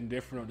because he's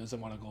indifferent or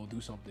doesn't want to go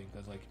do something,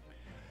 because like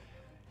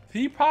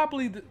he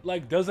probably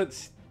like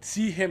doesn't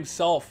see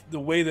himself the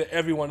way that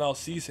everyone else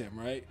sees him,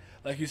 right?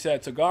 Like you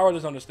said, Tagara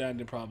doesn't understand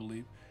him,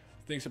 probably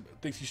thinks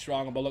he's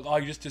strong, but like, oh,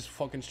 you're just this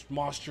fucking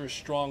monstrous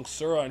strong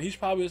Sura, and he's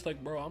probably just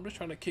like, bro, I'm just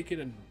trying to kick it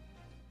and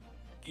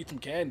eat some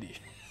candy.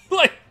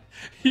 Like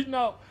he's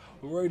not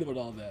worried about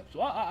all that.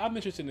 So I'm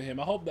interested in him.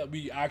 I hope that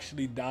we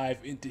actually dive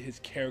into his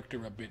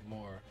character a bit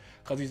more,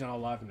 because he's not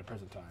alive in the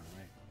present time,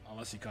 right?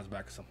 Unless he comes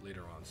back some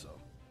later on, so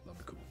that'll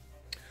be cool.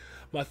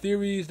 My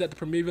theory is that the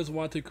Primevas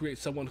want to create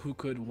someone who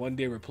could one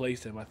day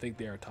replace him. I think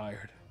they are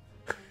tired.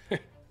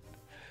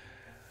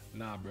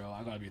 Nah, bro,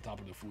 I gotta be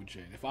top of the food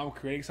chain. If I'm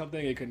creating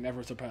something, it could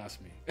never surpass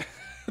me.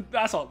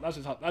 That's all. That's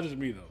just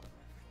me, though.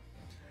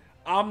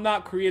 I'm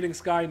not creating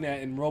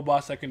Skynet and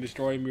robots that can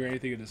destroy me or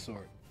anything of the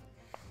sort.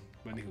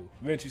 But anywho,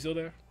 Vince, you still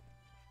there?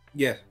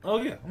 Yeah.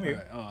 Oh yeah. I'm here.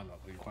 Right. Oh no,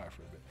 you're quiet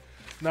for a bit.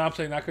 No, I'm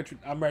saying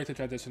I'm ready to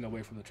transition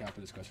away from the chapter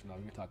discussion now.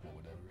 We can talk about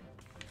whatever.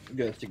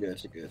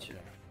 Gotcha.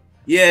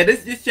 Yeah,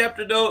 this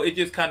chapter though, it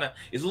just kind of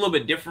is a little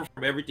bit different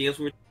from everything else.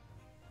 We're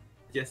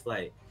just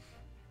like,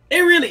 it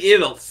really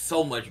is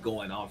so much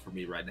going on for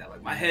me right now.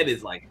 Like my head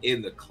is like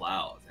in the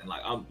clouds, and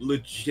like I'm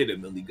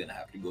legitimately gonna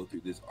have to go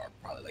through this arc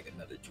probably like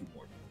another 2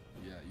 more.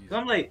 Yeah. So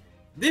I'm like,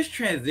 this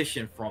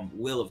transition from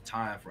Wheel of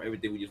Time, from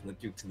everything we just went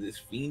through, to this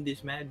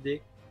fiendish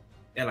magic,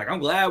 and like I'm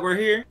glad we're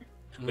here,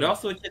 but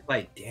also it's just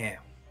like, damn,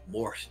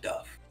 more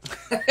stuff.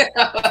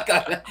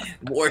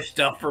 More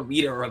stuff for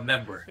me to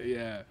remember.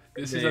 Yeah,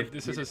 this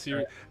is a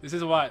series. This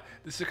is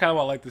kind of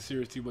why I like the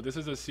series too. But this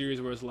is a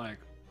series where it's like,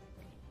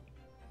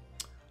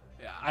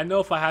 I know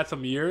if I had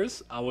some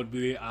years,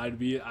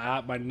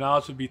 my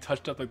knowledge would be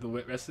touched up like the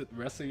rest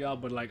of y'all.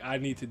 But like, I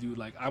need to do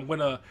like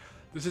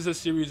This is a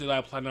series that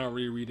I plan on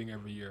rereading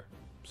every year.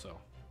 So.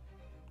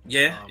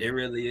 Yeah, it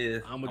really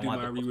is. I'm gonna do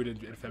my reread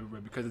in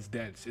February because it's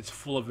dense. It's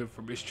full of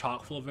it's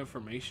chock full of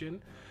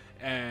information,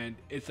 and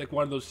it's like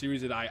one of those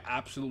series that I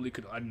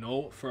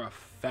know for a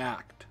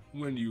fact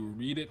when you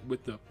read it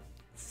with the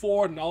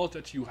foreknowledge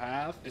that you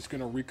have, it's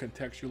gonna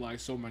recontextualize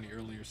so many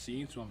earlier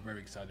scenes. So I'm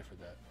very excited for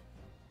that.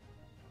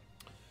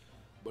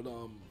 But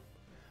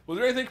Was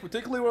there anything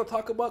particularly you want to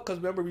talk about? Because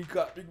remember, we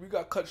got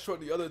cut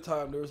short the other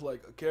time. There was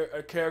like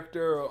a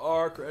character or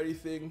arc or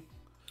anything,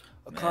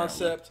 a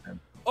concept.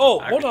 Oh,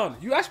 hold on.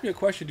 You asked me a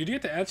question. Did you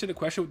get to answer the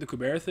question with the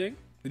Kubera thing?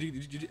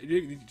 Did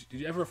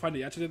you ever find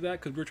the answer to that?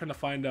 Because we were trying to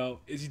find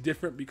out, is he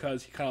different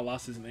because he kind of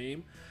lost his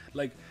name?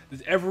 Like,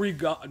 does every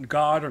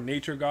god or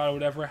nature god or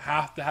whatever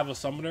have to have a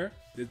summoner?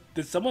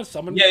 Did someone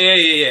summon?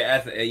 Yeah.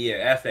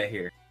 Ask that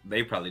here.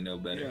 They probably know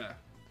better.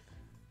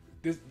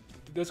 Yeah.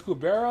 Does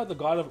Kubera, the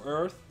god of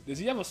Earth, does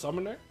he have a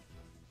summoner?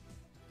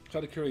 Just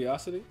out of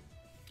curiosity.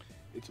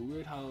 It's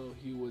weird how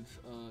he would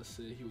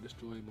say he would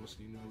destroy most of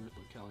the universe,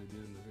 but Kali did,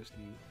 and the rest of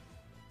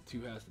two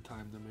has the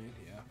time domain.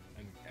 Yeah,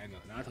 and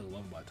Ananta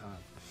love by time.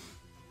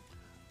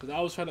 Because I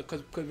was trying to,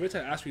 because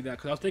Rita asked me that,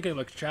 because I was thinking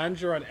like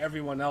Chandra and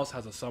everyone else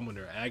has a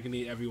summoner,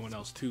 Agony, everyone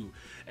else too,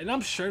 and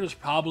I'm sure there's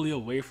probably a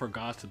way for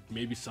gods to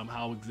maybe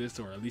somehow exist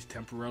or at least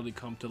temporarily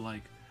come to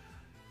like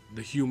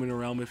the human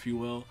realm, if you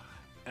will,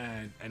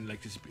 and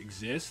like just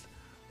exist.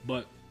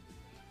 But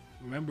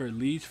remember,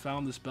 Leech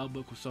found the spell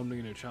book with something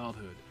in their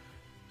childhood.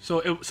 So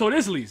it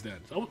is Lee's then.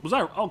 So was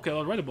I okay? I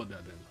was right about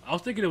that then. I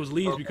was thinking it was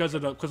Lee's because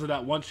of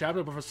that one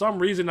chapter, but for some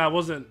reason I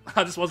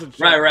just wasn't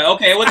sure. Right.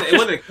 Okay, it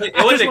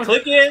wasn't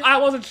clicking. I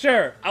wasn't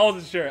sure.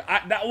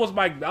 That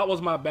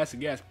was my best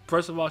guess.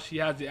 First of all, she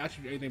has the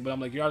attribute anything, but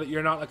I'm like,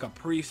 you're not like a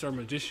priest or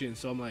magician,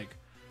 so I'm like,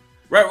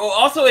 right. Well,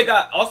 also it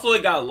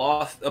got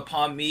lost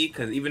upon me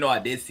because even though I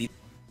did see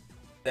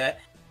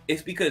that,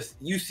 it's because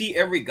you see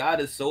every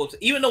god is so,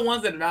 even the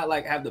ones that are not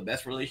like have the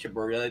best relationship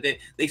or really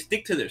they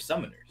stick to their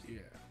summoners.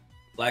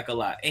 Like a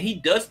lot, and he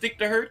does stick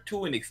to her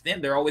to an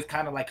extent. They're always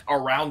kind of like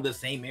around the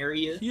same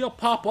area. He'll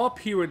pop up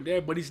here and there,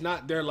 but he's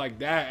not there like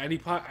that. And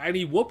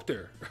he whooped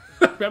her.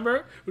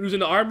 Remember when he was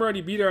in the armor and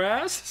he beat her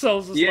ass? So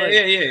it's just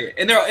yeah.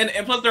 And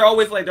plus they're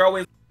always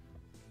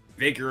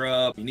pick her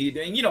up. You need,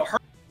 and her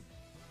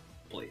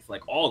place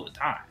like all the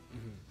time.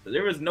 Mm-hmm. So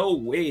there was no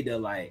way to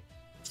like.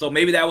 So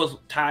maybe that was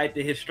tied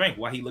to his strength.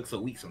 Why he looks so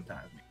weak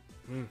sometimes.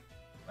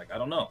 Like I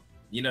don't know.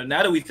 Now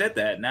that we said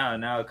that,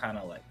 now it kind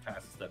of like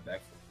tries to step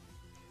back.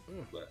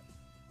 But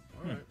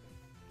all right,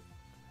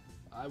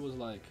 I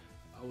wanted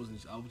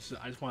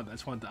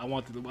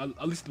to,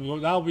 at least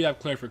now we have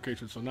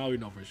clarification, so now we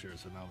know for sure.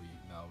 So now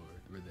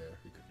we're there.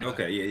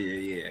 Okay,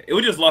 yeah. It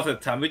was just lost at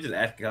the time. We just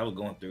asked because I was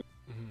going through.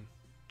 Mm-hmm.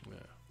 Yeah.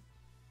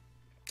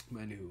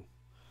 Anywho,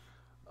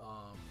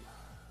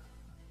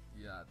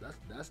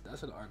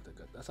 that's an arc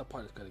that's a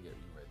part that's gonna get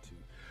reread too.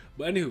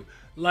 But anywho,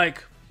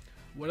 like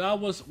one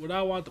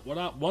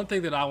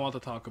thing that I want to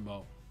talk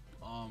about,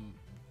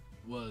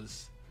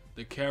 was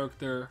the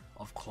character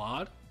of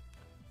Claude,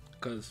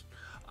 because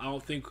I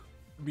don't think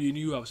me and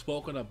you have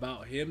spoken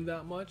about him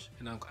that much,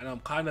 and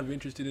I'm kind of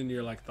interested in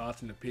your like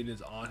thoughts and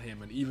opinions on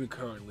him, and even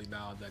currently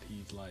now that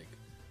he's like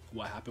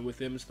what happened with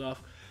him and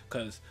stuff,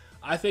 because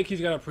I think he's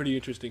got a pretty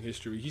interesting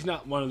history. He's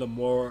not one of the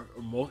most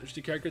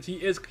interesting characters.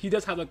 He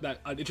does have like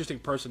an interesting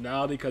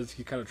personality because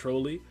he's kind of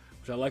trolly,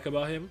 which I like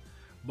about him.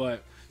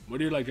 But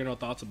what are your like general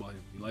thoughts about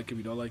him? You like him?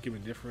 You don't like him?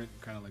 Indifferent?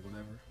 Kind of like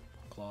whatever.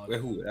 Claude.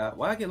 Wait, who?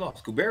 Why I get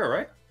lost? Kubera,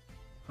 right?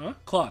 Huh?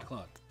 Claude.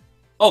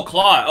 Oh,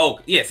 Claude. Oh,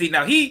 yeah. See,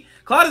 now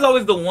Claude is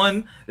always the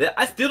one that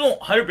I still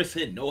don't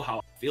 100% know how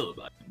I feel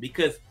about him,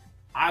 because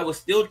I was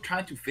still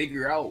trying to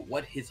figure out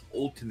what his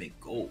ultimate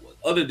goal was,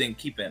 other than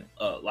keeping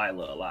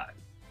Lila alive.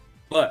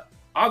 But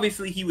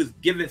obviously, he was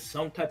given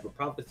some type of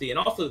prophecy, and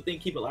also the thing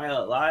keeping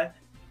Lila alive,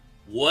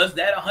 was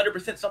that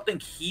 100% something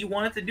he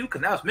wanted to do?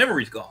 Because now his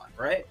memory's gone,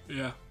 right?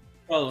 Yeah.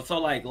 So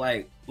like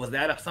was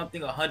that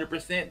something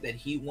 100% that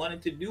he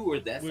wanted to do, or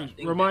is that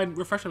something?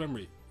 Refresh my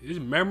memory. Is his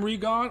memory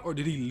gone, or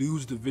did he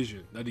lose the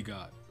vision that he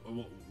got?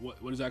 Or what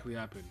exactly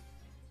happened?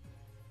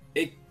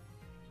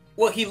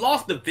 Well, he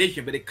lost the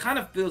vision, but it kind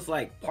of feels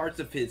like parts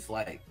of his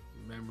like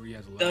memory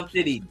has stuff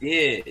that he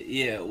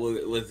did,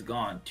 was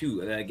gone too.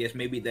 And I guess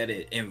maybe that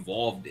it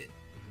involved it,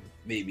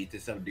 maybe to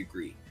some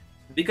degree,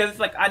 because it's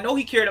like I know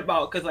he cared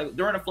about, because like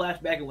during a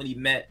flashback and when he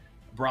met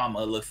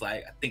Brahma, it looks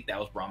like I think that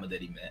was Brahma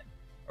that he met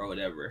or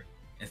whatever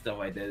and stuff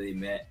like that. They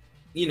met,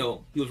 he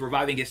was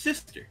reviving his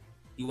sister.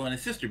 He wanted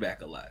his sister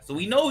back alive, so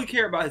we know he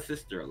cared about his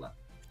sister a lot,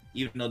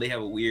 even though they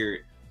have a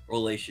weird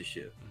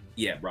relationship.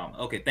 Yeah, Brahma.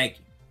 Okay, thank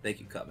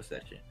you,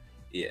 conversation.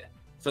 Yeah,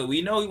 so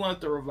we know he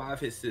wanted to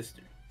revive his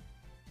sister,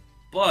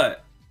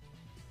 but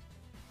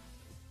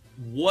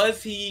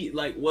was he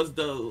like, was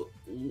the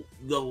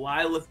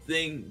Lila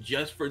thing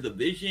just for the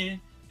vision?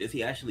 Does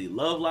he actually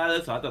love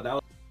Lila? So I thought that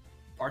was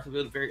parts of it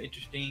was very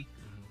interesting.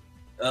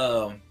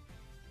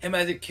 Him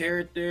as a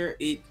character,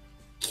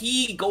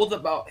 he goes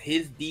about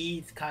his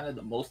deeds kind of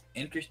the most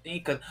interesting,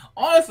 because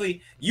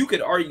honestly, you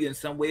could argue in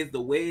some ways the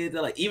way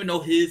that like, even though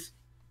his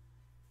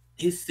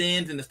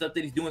sins and the stuff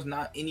that he's doing is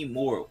not any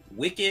more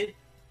wicked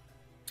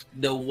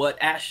than what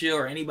Asha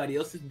or anybody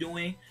else is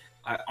doing,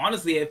 I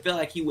felt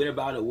like he went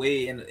about it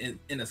way in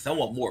a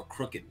somewhat more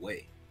crooked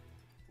way,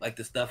 like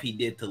the stuff he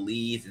did to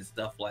Lee's and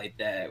stuff like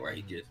that, where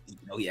he just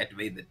he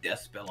activated the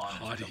death spell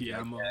on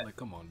him. Like,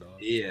 come on, dog.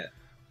 Yeah.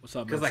 What's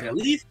up, Because man? like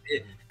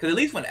at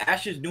least when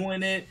Ash is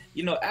doing it,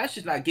 you know, Ash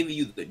is not giving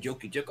you the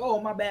jokey joke.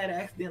 Oh my bad, I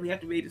accidentally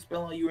activated a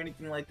spell on you or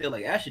anything like that.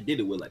 Like Ash did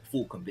it with like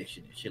full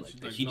conviction and shit like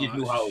that. She just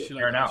knew how it would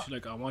turn out. She's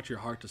like, I want your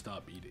heart to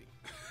stop beating.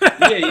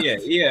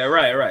 yeah,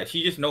 right.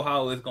 She just know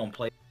how it's gonna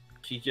play.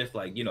 She's just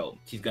like, you know,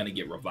 she's gonna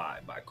get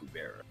revived by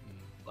Kubera.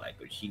 Like,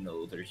 or she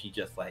knows, or she's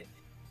just like,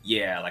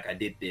 yeah, like I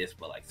did this,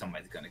 but like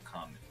somebody's gonna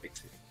come and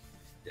fix it.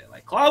 Yeah,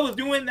 like Claude was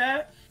doing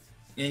that,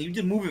 and you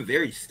just moving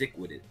very stick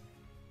with it.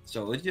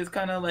 So it's just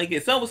kind of like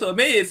in some ways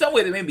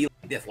it made me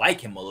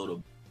dislike him a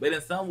little, but in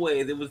some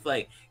ways it was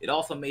like it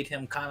also made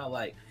him kind of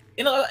like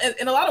in a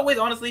lot of ways,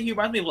 honestly, he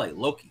reminds me of like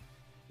Loki,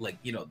 like,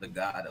 you know, the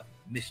god of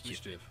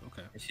mischief.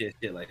 Okay. And shit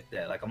like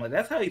that. Like I'm like,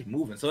 that's how he's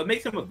moving. So it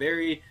makes him I'm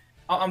very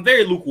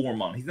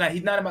lukewarm on him.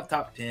 He's not in my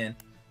top 10. And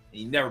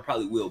he never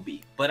probably will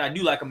be. But I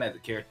do like him as a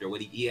character.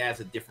 What he has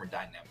a different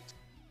dynamic.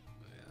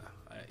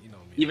 Yeah, you know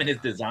me. Even his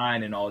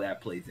design and all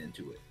that plays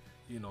into it.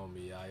 You know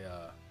me.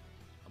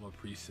 I'm a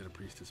priest and a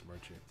priestess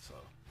merchant, so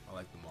I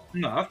like them all.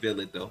 No, I feel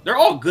it though. They're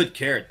all good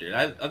characters.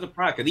 I'm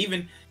surprised because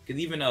even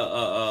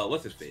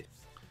what's his face?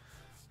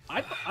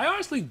 I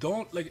honestly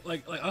don't like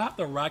I'll have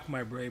to rack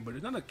my brain, but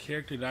it's not a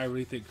character that I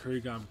really think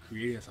Kurigami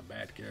created as a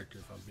bad character,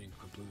 if I'm being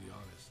completely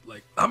honest.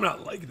 Like, I'm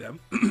not like them,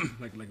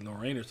 like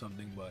Lorraine or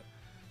something, but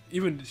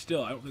even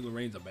still, I don't think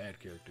Lorraine's a bad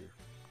character.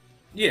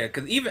 Yeah,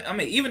 because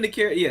even the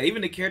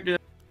character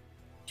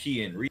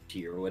she and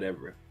Richie or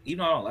whatever, even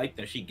though I don't like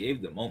them, she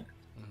gave the moment.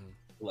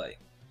 Like,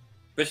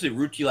 especially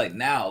Ruchi, like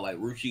now, like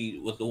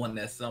Ruchi was the one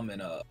that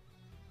summoned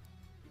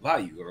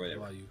Vayu or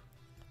whatever. Vayu.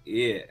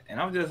 Yeah, and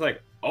I'm just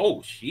like,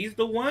 oh, she's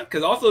the one?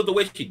 Because also the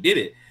way she did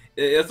it,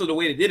 also the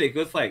way they did it,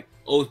 it's like,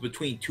 oh, it's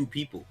between two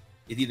people.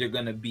 It's either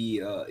gonna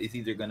be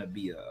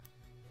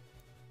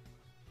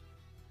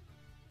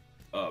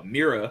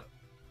Mira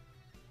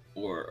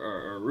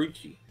or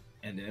Ruchi,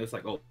 and then it was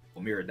like, oh,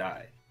 Mira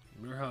died.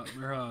 Mira,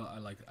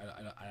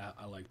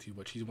 I like too,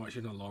 but she's on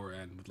the lower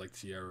end with like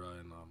Sierra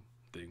and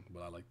thing,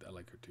 but I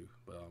like her too.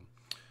 But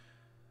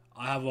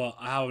I have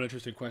an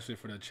interesting question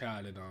for the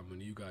chat and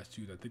you guys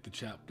too. I think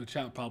the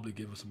chat probably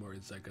give us some more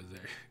insight because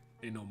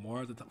they know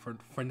more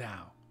for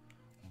now.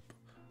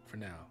 For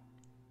now,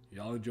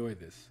 y'all enjoy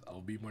this.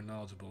 I'll be more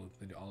knowledgeable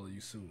than all of you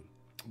soon.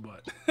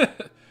 But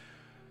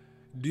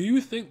do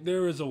you think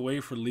there is a way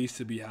for Lise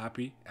to be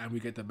happy and we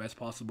get the best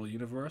possible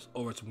universe,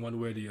 or it's one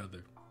way or the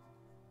other?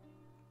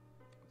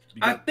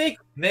 I think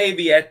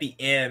maybe at the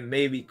end,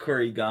 maybe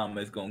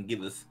Kurigama is gonna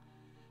give us,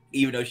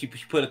 even though she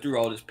put it through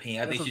all this pain.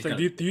 I think she's gonna,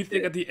 do you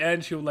think at the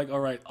end she'll like, all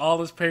right, all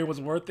this pain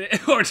was worth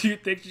it, or do you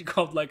think she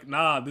comes like,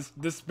 nah,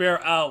 this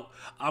spare out.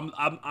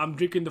 I'm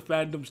drinking the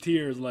fandom's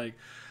tears, like,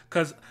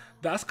 cause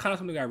that's kind of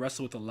something I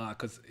wrestle with a lot.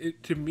 Cause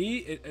to me,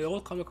 it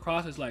all comes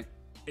across as like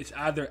it's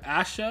either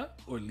Asha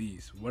or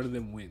Lise. One of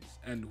them wins,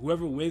 and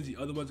whoever wins, the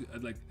other one's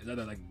like is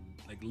either like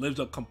lives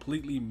a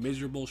completely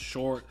miserable,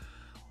 short,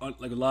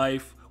 like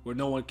life where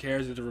no one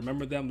cares to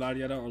remember them,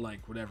 yada, or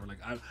like whatever. Like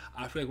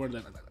I feel like one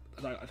of them.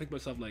 I think to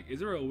myself, like, is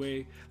there a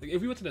way, like,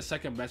 if we went to the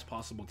second best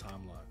possible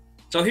timeline?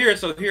 So here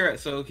is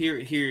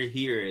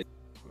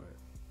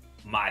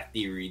my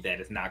theory that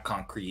is not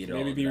concrete at all.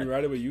 Maybe being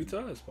right with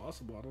Utah is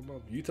possible. I don't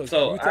know. Utah's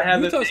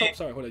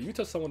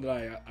someone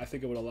that I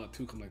think of it a lot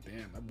too. I'm like,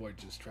 damn, that boy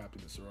just trapped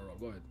in the Sororo.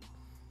 Go ahead.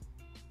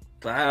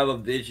 So I have a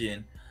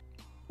vision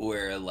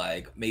where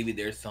like maybe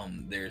there's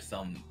some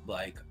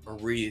like a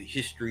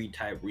history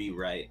type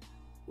rewrite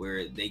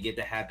where they get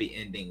the happy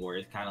ending where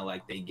it's kind of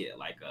like they get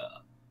like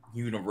a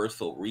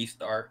universal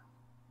restart.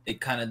 It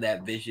kind of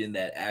that vision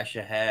that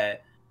Asha had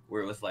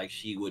where it was like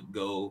she would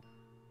go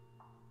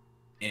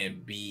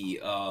and be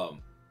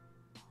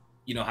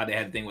you know how they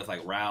had the thing with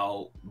like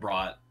Rao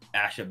brought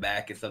Asha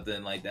back and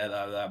something like that,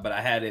 but I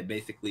had it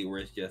basically where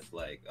it's just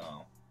like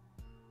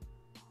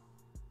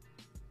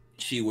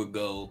she would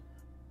go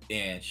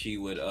and she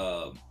would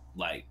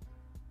like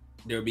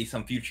there would be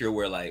some future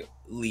where like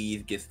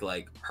Lise gets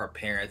like her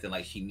parents and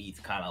like she meets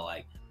kind of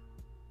like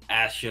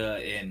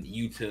Asha and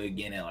Yuta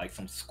again at like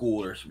some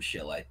school or some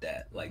shit like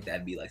that. Like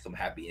that'd be like some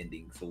happy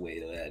endings the way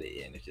that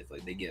it ends. It's just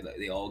like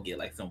they all get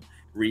like some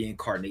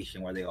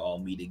reincarnation where they all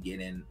meet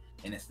again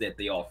and instead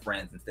they all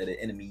friends instead of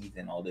enemies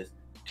and all this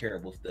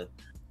terrible stuff.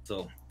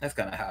 So that's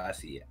kind of how I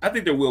see it. I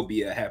think there will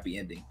be a happy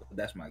ending, but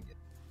that's my guess.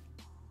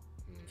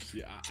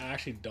 Yeah, I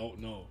actually don't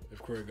know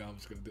if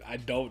Kurigama's gonna do. I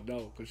don't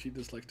know because she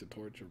just likes to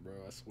torture, bro.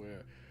 I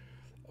swear.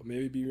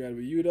 Maybe be mad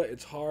with Yuta.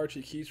 It's hard.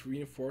 She keeps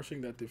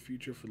reinforcing that the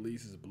future for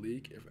Lise is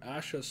bleak. If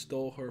Asha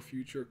stole her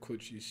future,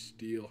 could she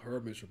steal her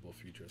miserable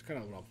future? It's kind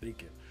of what I'm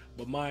thinking.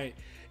 But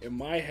in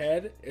my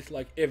head, it's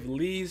like if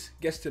Lise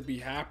gets to be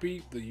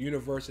happy, the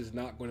universe is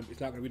not going to.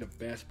 It's not going to be the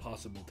best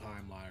possible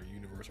timeline or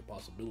universe or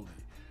possibility.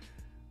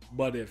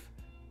 But if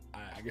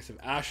I guess if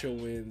Asha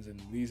wins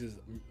and Lise's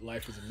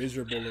life is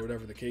miserable or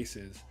whatever the case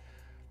is,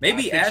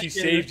 maybe Asha, she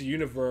saved the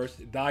universe,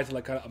 dies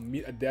like a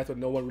death that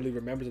no one really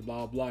remembers, blah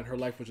blah blah, and her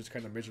life was just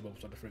kind of miserable.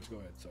 So the friends, go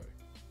ahead. Sorry.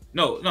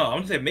 No,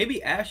 I'm saying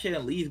maybe Asha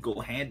and Lise go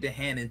hand to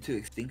hand into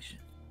extinction.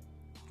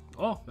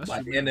 Oh, that's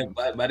by the end of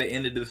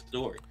the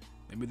story.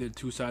 Maybe they're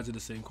two sides of the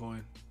same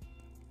coin.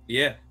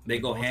 Yeah, they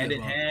go both hand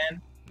in live up.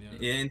 hand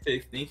Yeah. into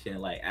extinction.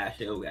 Like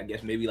Asha, I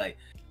guess maybe like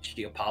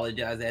she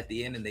apologized at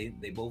the end, and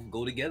they both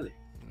go together,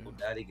 both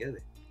die together.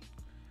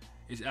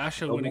 Is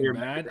Asha Nobody winning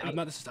remembers bad? any-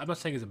 I'm not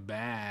saying it's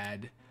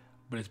bad,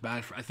 but it's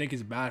bad for. I think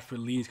it's bad for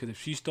Lee's because if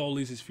she stole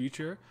Lee's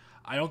future,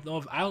 I don't know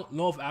if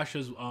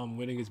Asha's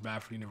winning is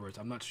bad for the universe.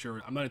 I'm not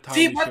sure. I'm not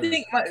entirely See, my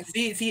sure.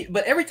 thing, see,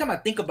 but every time I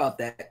think about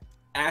that,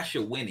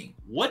 Asha winning,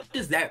 what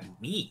does that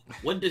mean?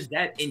 What does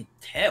that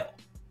entail?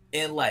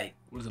 And like,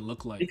 What does it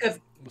look like?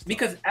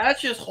 because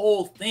Asha's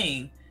whole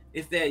thing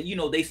is that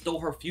they stole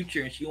her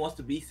future and she wants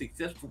to be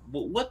successful.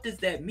 But what does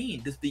that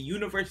mean? Does the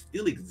universe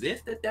still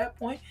exist at that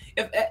point?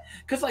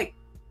 Because like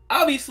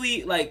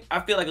obviously, like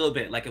I feel like a little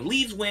bit like if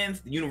Leeds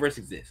wins, the universe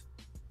exists.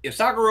 If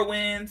Sakura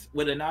wins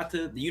with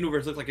Ananta, the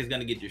universe looks like it's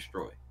gonna get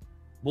destroyed.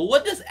 But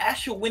what does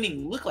Asha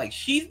winning look like?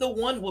 She's the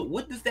one.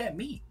 What does that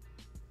mean?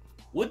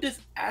 What does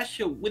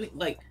Asha winning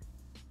like?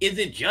 Is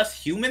it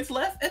just humans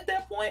left at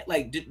that point?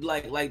 Like,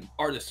 like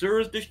are the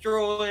Suras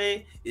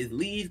destroyed? Is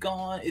Lee's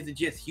gone? Is it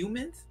just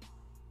humans?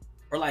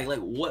 Or like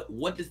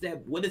what does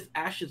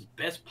Asha's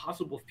best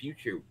possible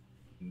future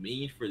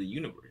mean for the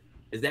universe?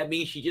 Does that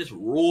mean she just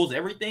rules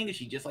everything? Is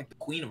she just like the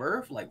Queen of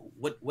Earth? Like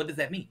what does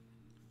that mean?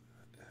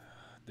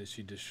 Did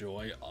she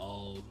destroy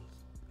all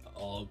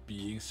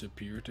beings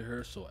superior to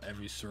her, so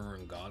every Sura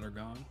and God are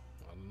gone?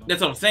 I don't know.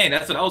 That's what I'm saying.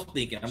 That's what I was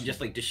thinking. I'm just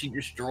like, does she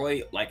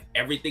destroy like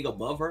everything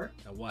above her?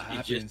 And what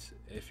happens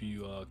if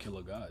you kill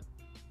a god,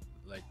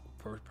 like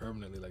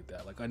permanently like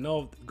that? Like I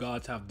know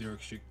gods have their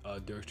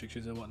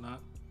restrictions and whatnot,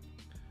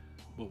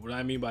 but what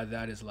I mean by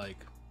that is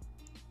like,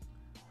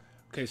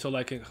 okay, so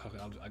like, I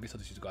guess I'll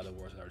just use God of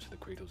War as the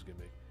Kratos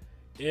gimmick.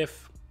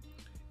 If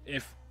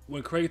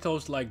when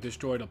Kratos like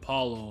destroyed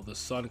Apollo, the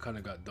sun kind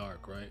of got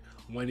dark, right?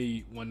 When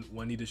he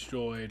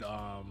destroyed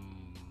I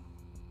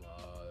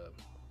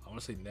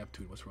want to say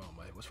Neptune. What's wrong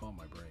with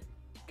my brain?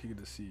 King of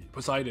the sea,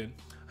 Poseidon.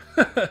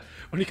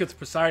 When he gets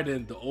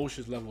Poseidon, the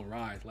ocean's level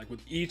rise. Like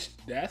with each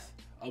death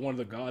of one of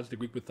the gods, the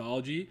Greek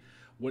mythology,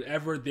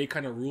 whatever they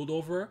kind of ruled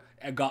over,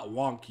 it got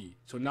wonky.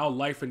 So now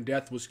life and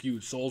death was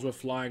skewed. Souls were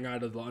flying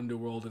out of the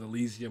underworld and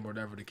Elysium,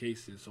 whatever the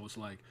case is. So it's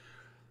like,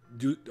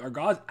 are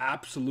gods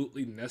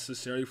absolutely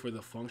necessary for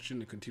the function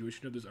and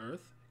continuation of this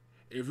earth?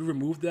 If we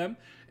remove them,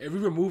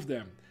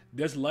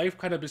 does life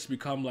kind of just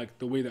become like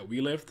the way that we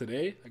live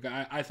today? Like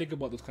I think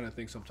about those kind of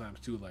things sometimes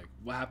too. Like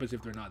what happens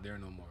if they're not there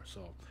no more?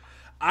 So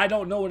I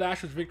don't know what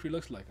Asha's victory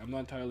looks like. I'm not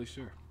entirely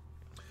sure.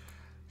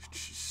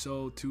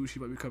 So too, she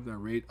might become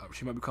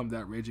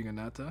that raging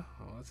Ananta.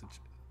 Oh,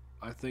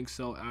 I think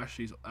so.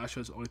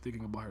 Asha's only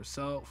thinking about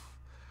herself.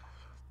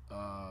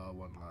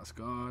 One last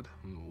god.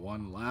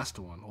 One last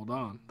one. Hold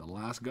on. The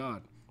last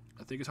god.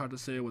 I think it's hard to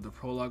say what the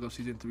prologue of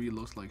season 3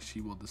 looks like. She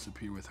will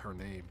disappear with her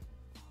name.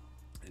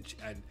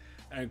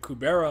 And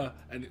Kubera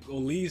and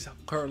Elise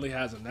currently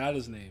has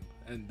Anata's name.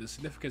 And the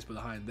significance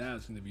behind that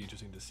is going to be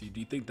interesting to see.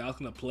 Do you think that's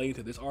going to play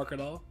into this arc at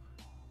all?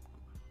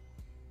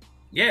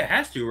 Yeah, it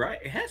has to, right?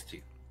 It has to.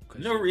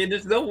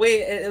 There's no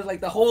way. It's like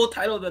the whole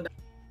title of the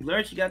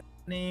learn she got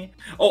the name.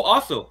 Oh,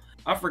 also,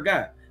 I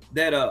forgot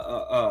that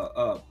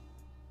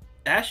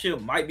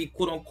Asha might be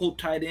quote unquote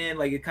tied in,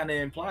 like it kind of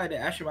implied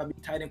that Asha might be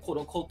tied in quote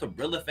unquote to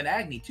Brilith and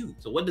Agni too.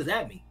 So what does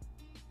that mean?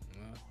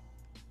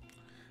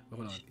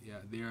 Hold on. Yeah,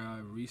 there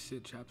are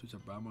recent chapters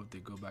of Brahma. If they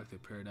go back to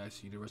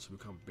Paradise Universe to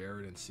become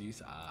buried and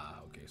cease.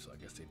 Okay, so I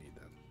guess they need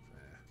them.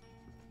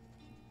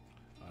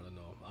 I don't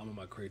know. I'm on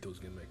my Kratos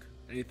gimmick.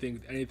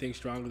 Anything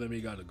stronger than me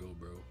gotta go,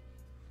 bro.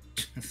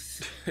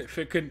 If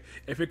it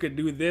could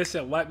do this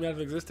and wipe me out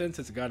of existence,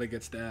 it's gotta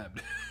get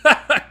stabbed.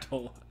 I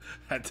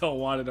don't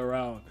want it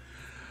around.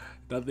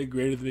 Nothing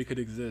greater than me could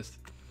exist.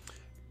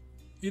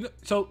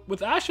 So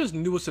with Asha's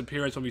newest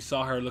appearance, when we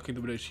saw her looking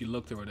the way that she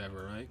looked or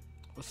whatever, right?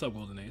 What's up,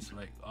 Golden Ace?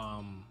 Like,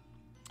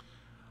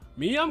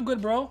 me, I'm good,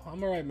 bro.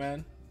 I'm alright,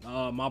 man.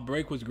 My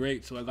break was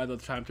great, so I got the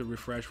time to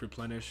refresh,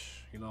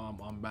 replenish.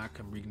 I'm back.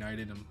 I'm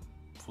reignited. I'm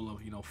full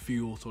of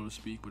fuel, so to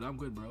speak. But I'm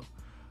good, bro.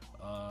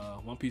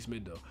 One Piece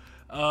mid though.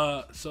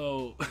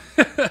 So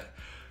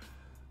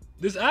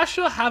does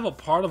Asha have a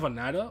part of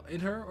Ananta in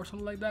her or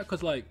something like that?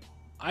 Cause like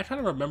I try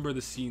to remember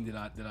the scene that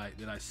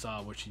I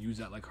saw where she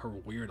used that like her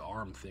weird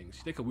arm thing.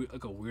 She did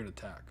like a weird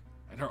attack,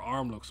 and her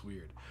arm looks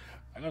weird.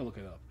 I gotta look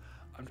it up.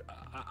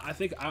 I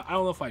think I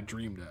don't know if I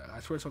dreamed that. I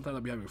swear sometimes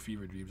I'll be having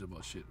fever dreams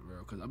about shit,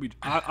 bro. Cause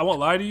I won't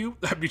lie to you.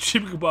 I'd be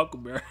dreaming about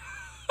Kubera.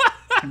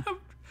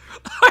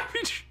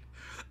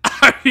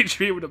 I'd be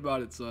dreaming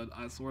about it, son.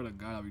 I swear to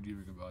God, I'll be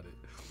dreaming about it.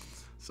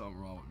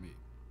 Something wrong with me.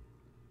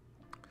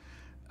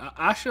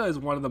 Asha is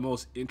one of the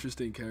most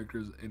interesting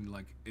characters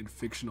in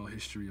fictional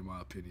history, in my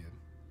opinion.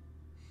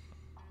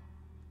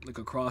 Like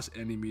across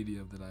any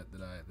medium that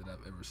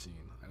I've ever seen.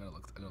 I gotta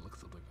look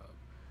something up.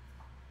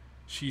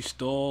 She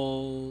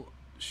stole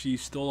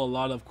a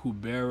lot of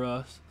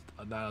Kubera's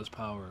Anata's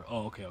power.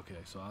 Oh, okay.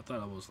 So I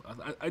thought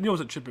I knew it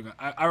was a tripping.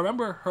 I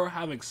remember her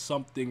having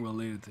something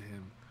related to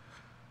him.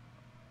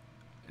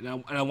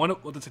 And I wonder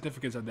what the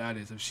significance of that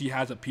is. If she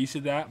has a piece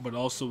of that, but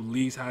also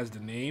Lee's has the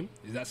name,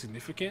 is that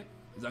significant?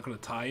 Is that going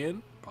to tie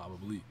in?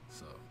 Probably.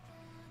 So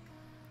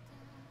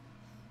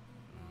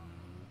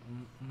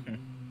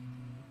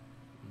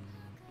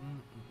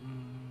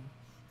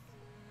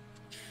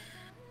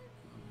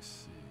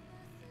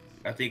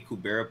I think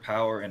Kubera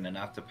power and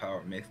Ananta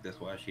power mixed. That's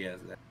why she has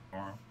that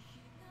arm.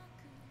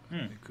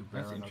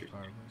 That's interesting.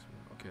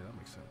 Okay, that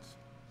makes sense.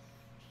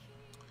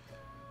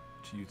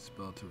 She used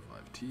spell to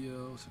revive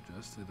Tio.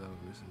 Suggested that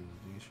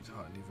she's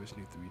hot in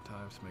Vishnu 3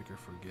 times to make her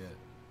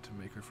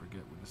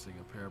forget witnessing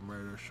a pair of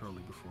murder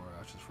shortly before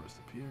Asha's first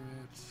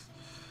appearance.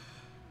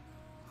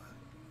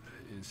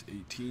 Is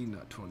 18,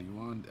 not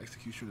 21. The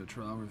execution of the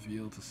trial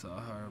revealed to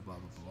Sahar. Blah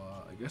blah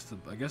blah. I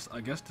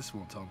guess this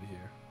won't tell me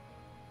here.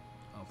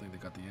 I don't think they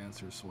got the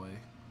answer, Sway.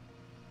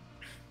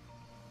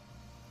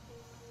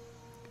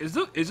 Is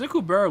the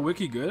Kubera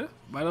wiki good?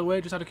 By the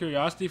way, just out of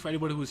curiosity, for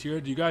anybody who's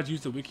here, do you guys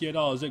use the wiki at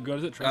all? Is it good?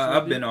 Is it trustworthy?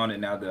 I've been on it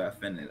now that I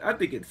finished. I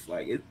think it's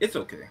like it's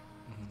okay.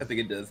 I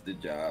think it does the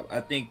job. I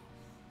think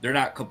they're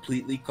not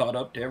completely caught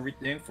up to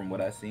everything from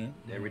what I've seen,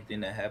 everything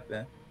that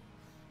happened.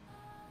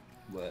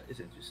 But it's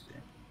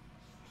interesting.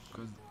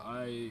 Because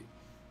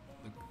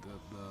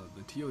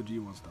the TOG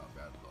one's not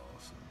bad at all.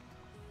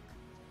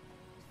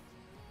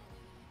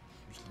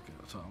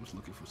 So I'm just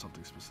looking for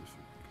something specific.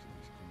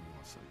 Give me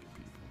 1 second,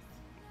 people.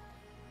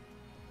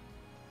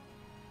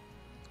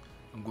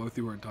 I'm going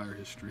through her entire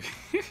history.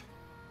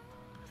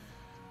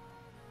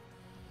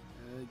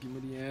 Give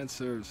me the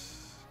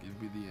answers.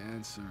 Give me the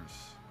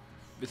answers.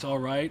 It's all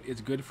right.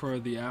 It's good for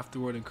the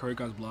afterward and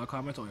Kurgan's blog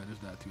comments. Oh yeah, there's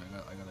that too. I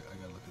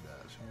gotta look at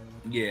that.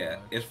 Yeah,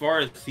 as far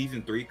as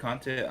season 3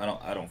 content, I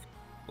don't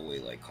feel way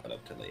like caught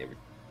up to like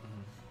everything.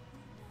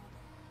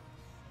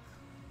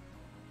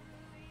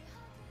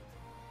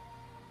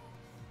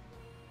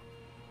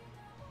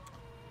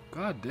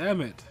 God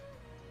damn it.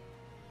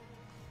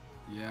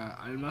 Yeah,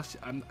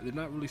 they're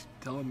not really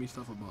telling me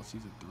stuff about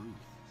season 3.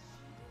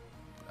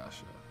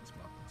 Asha, that's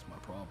my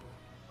problem.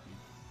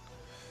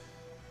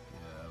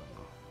 Yeah, I don't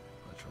know.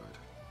 I tried.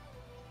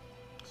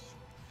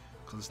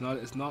 Cause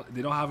it's not.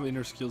 They don't have an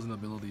inner skills and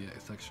ability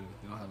section.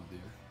 They don't have it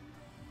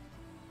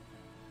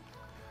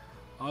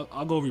there.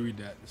 I'll go reread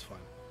that. It's fine.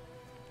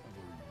 I'll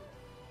go reread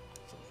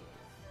it. It's okay.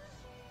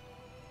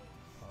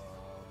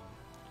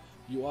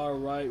 You are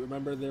right.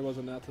 Remember, there was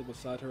Ananta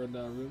beside her in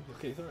that room.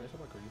 Okay, it's alright. It's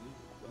not crazy.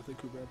 I think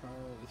Kubera power.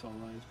 It's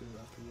alright. It's good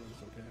afterwards.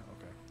 It's okay.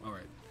 Okay. All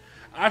right.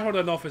 I just want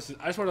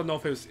to know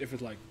if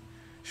it's like,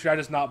 should I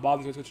just not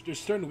bother? Because there's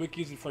certain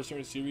wikis for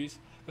certain series.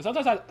 But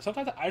sometimes I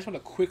just want to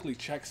quickly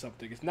check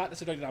something. It's not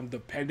necessarily that I'm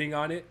depending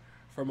on it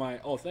for my.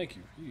 Oh, thank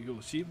you. You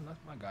see,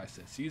 my guy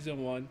said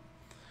season 1,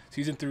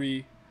 season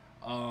 3,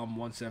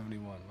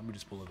 171. Let me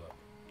just pull it up.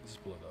 Let's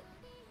just pull it up.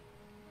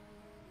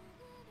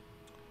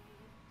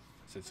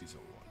 It said season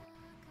 1.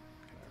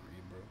 Can I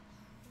read, bro?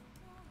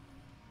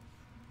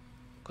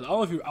 Cause I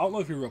don't know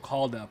if you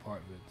recall that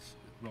part, Vince.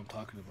 What I'm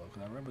talking about.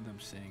 Cause I remember them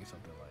saying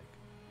something like,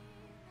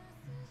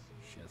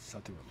 she has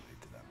something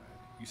related to that, man.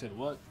 You said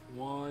what?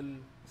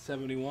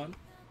 171?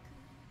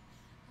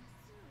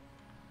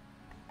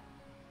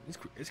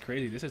 It's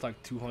crazy. This is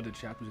like 200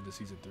 chapters into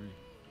season 3.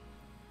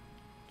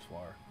 It's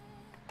far.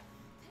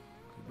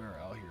 Kubera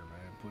out here,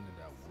 man, putting in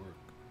that work.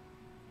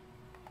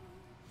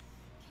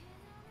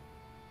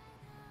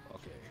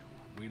 Okay,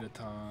 wait a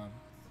time.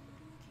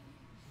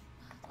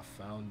 I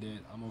found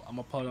it. I'm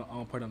gonna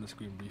put it on the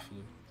screen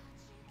briefly.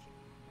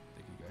 I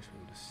think you guys should be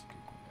able to see.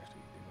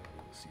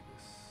 See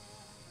this.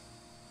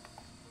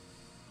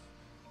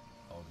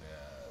 Oh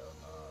yeah,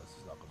 no, this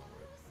is not gonna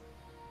work.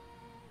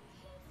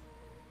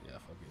 Yeah,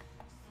 fuck it.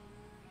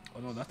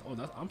 Oh no, that's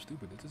I'm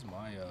stupid. This is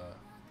my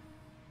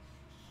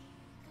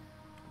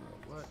bro,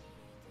 what?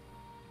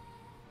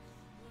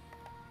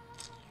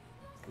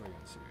 We're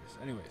getting serious.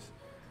 Anyways,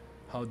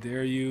 how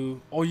dare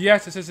you? Oh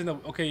yes, this is in the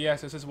okay.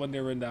 Yes, this is when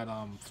they were in that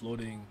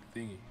floating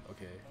thingy.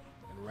 Okay,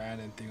 and Ran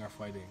and Thing are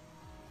fighting.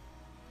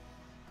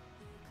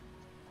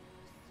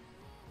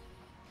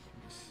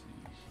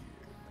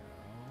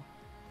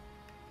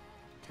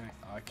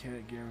 I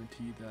can't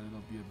guarantee that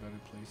it'll be a better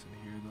place in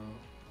here though.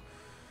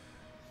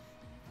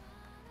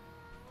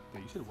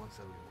 Wait, you said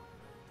 171.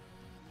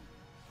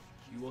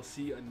 You will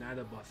see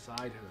Ananta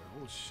beside her.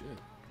 Oh shit.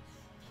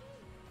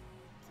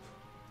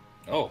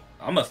 Oh,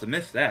 I must have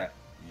missed that.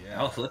 Yeah.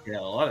 I was looking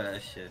at a lot of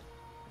that shit.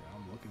 Yeah,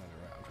 I'm looking at it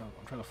right.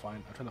 I'm trying to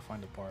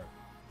find the part.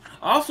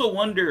 I also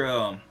wonder,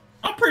 I'm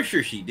pretty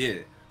sure she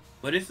did.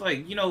 But it's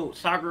like, you know,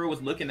 Sakura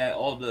was looking at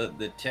all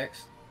the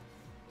text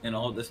and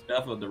all the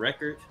stuff of the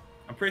records.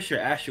 I'm pretty sure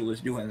Asha was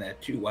doing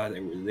that too while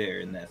they were there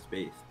in that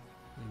space.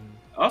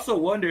 I also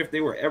wonder if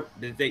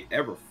did they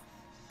ever,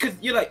 because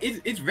you're like,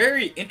 it's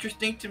very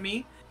interesting to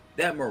me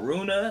that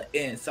Maruna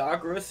and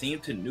Sakura seem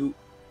to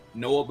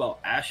know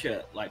about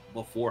Asha like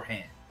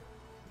beforehand.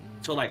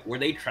 So like, were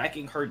they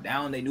tracking her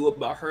down? They knew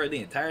about her the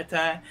entire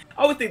time.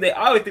 I always think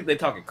they're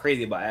talking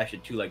crazy about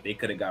Asha too. Like they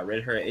could have got rid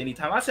of her at any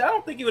time. I said I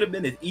don't think it would have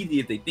been as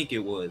easy as they think it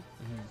was.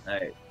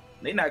 Like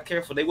they not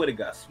careful, they would have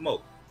got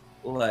smoked.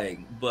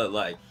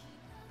 But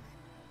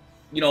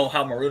you know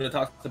how Maruna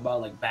talks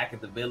about like back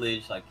at the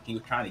village, like he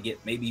was trying to get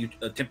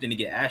attempting to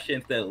get Asha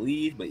instead of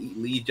Lee, but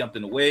Lee jumped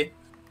in the way,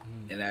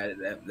 and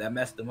that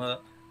messed him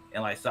up.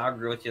 And like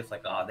Sakura was just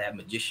like, oh, that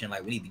magician,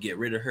 like we need to get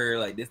rid of her,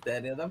 like this,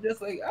 that, and I'm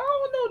just like, I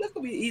don't know, that's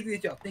gonna be easy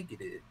as y'all think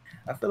it is.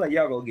 I feel like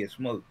y'all gonna get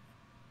smoked.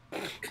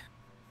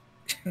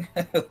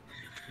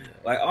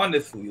 Like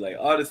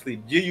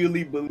honestly,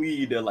 genuinely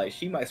believe that like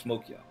she might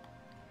smoke y'all.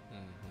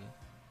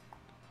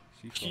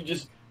 She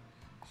just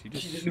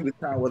knew the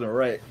time wasn't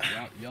right.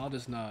 Y'all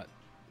just not.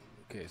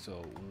 Okay,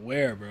 so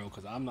where, bro?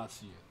 Because I'm not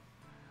seeing.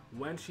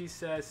 When she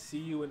says see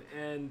you in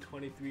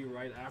N23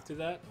 right after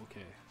that,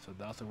 okay, so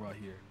that's right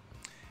here.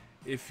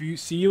 If you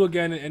see you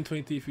again in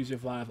N23 Future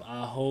 5,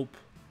 I hope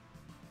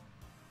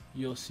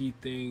you'll see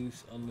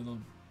things a little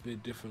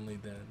bit differently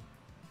then.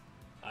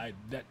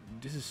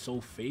 This is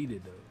so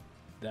faded though.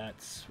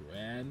 That's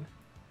Ran.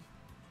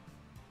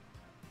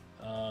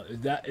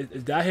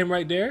 Is that him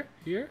right there?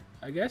 Here?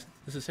 I guess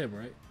this is him,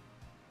 right?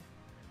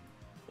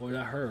 Or is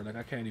that her? Like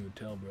I can't even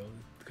tell, bro.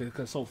 Because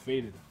it's so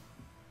faded.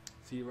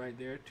 See right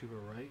there to her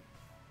right.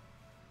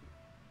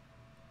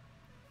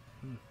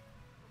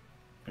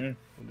 Well,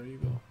 there you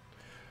go.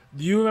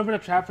 Do you remember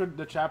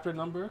the chapter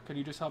number? Can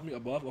you just help me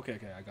above? Okay,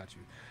 I got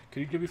you.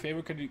 Can you do me a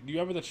favor? Do you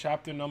remember the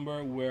chapter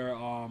number where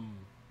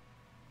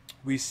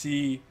we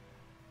see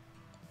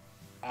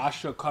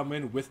Asha come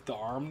in with the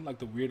arm, like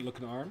the weird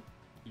looking arm?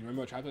 You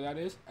remember what chapter that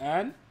is?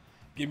 And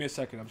give me a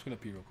second. I'm just gonna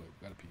pee real quick.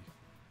 Gotta pee.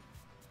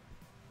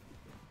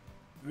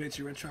 Vince,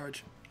 you're in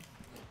charge.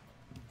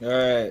 All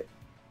right,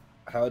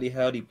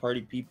 howdy,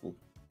 party people.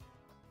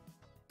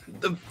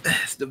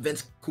 It's the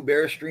Vince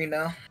Kubera stream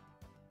now.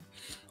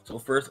 So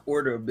first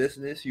order of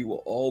business, you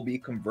will all be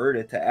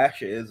converted to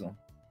Ashaism.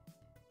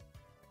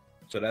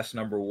 So that's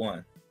number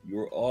one.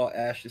 You're all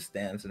Asha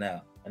stands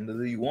now. And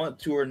whether you want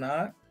to or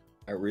not,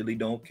 I really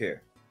don't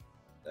care.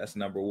 That's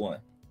number one.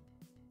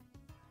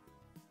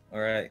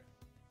 All right.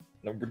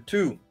 Number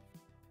two,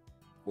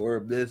 order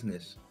of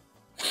business.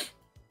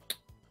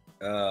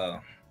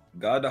 God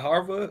the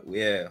Harva,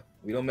 yeah,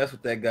 we don't mess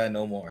with that guy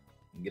no more.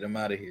 Get him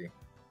out of here.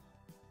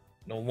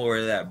 No more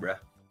of that, bruh.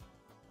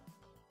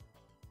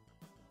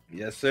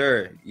 Yes,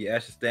 sir. Yeah,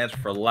 Asha stands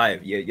for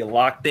life. Yeah, you're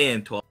locked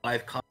in to a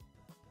life contract.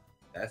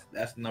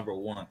 That's number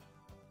one.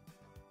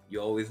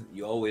 You always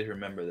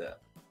remember that.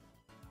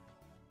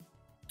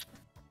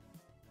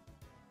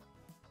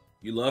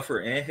 You love her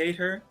and hate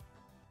her.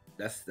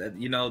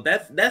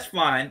 That's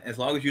fine as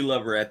long as you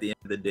love her at the end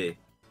of the day.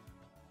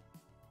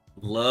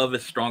 Love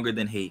is stronger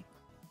than hate.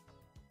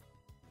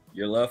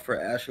 Your love for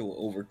Asha will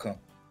overcome.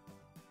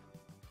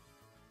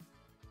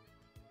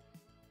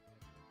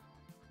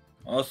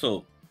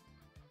 Also,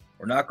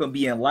 we're not gonna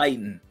be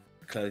enlightened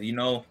because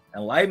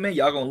enlightenment,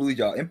 y'all gonna lose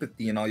y'all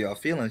empathy and all y'all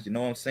feelings. You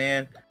know what I'm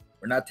saying?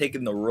 We're not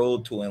taking the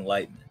road to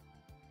enlightenment.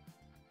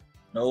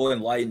 No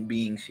enlightened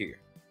beings here.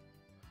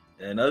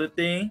 And another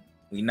thing,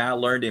 we not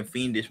learned in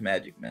fiendish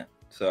magic, man.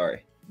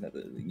 Sorry.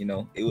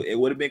 It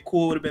would have been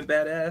cool, would have been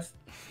badass.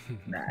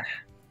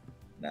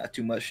 Nah,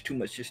 too much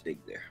at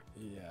stake there.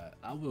 Yeah,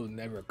 I would have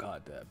never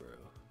caught that, bro.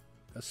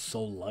 That's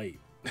so light.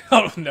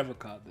 I would have never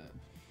caught that.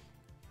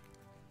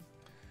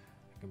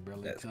 I can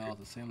barely tell.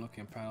 The same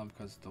looking panel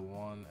because the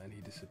one and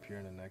he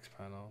disappeared in the next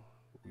panel.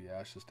 We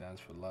Asha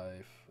stands for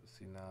life.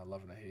 See now,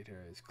 love and I hate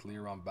her. It's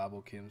clear on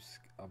Babel Kim's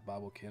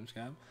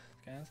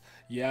scans.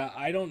 Yeah,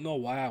 I don't know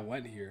why I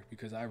went here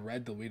because I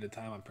read The Weight of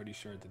Time. I'm pretty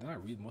sure. Didn't I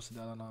read most of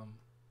that on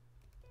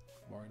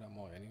More?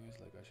 Anyways,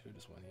 like I should have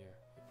just went here.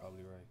 You're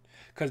probably right.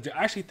 Because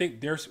I actually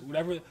think there's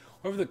whatever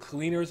the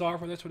cleaners are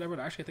for this, whatever.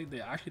 I actually think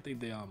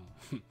they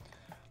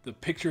the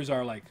pictures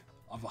are like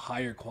of a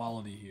higher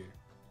quality here.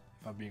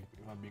 If I'm being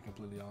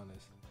completely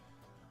honest.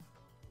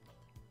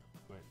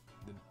 Wait,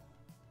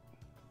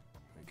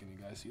 can you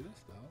guys see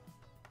this though?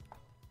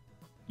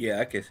 Yeah,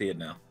 I can see it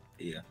now.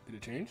 Yeah. Did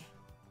it change?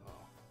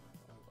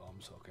 Oh,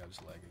 I'm so okay. I'm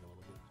just lagging a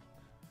little bit.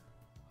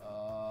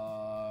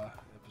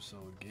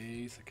 Episode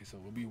gaze. Okay, so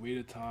we'll be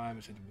waited time.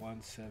 It's at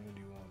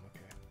 171.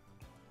 Okay.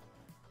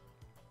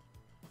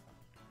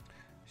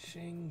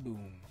 Shing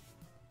boom.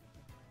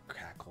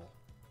 Crackle.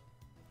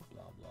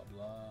 Blah blah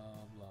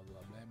blah blah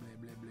blah blah blah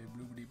blah blah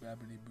bloobity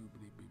babbity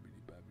boobity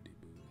boobity babbity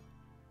boo.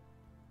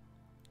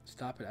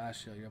 Stop it,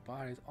 Asha. Your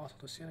body is also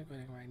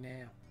disintegrating right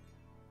now.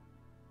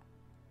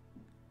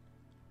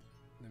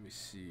 Let me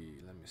see.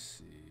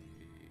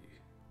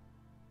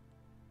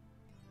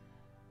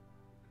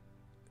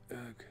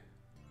 Ugh.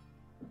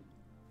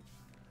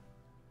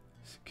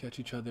 Catch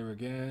each other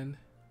again.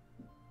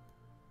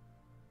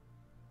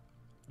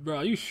 Bro,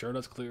 are you sure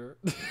that's clear?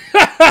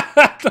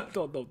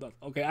 Don't.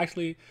 Okay,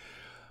 actually,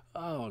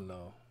 I don't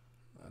know.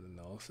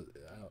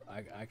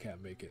 I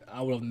can't make it.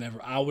 I would have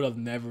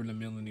never in a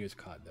million years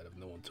caught that if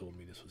no one told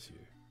me this was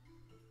here.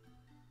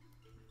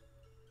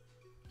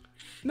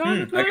 No,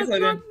 it's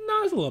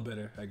a little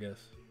better, I guess.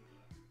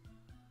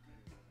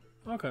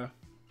 Okay.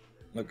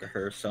 Look at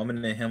her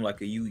summoning him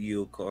like a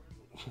Yu-Gi-Oh card.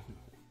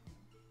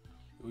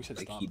 We should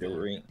like stop.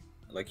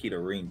 Like he the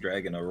ring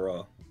dragon of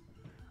Raw. I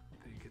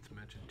think it's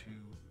mentioned too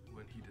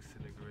when he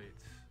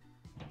disintegrates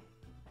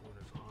on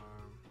his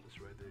arm. It's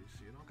right there. You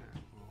see it? Okay.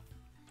 Well,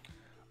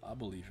 I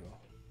believe y'all.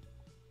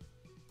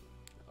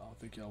 I don't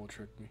think y'all will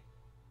trick me.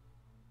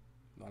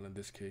 Not in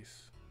this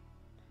case.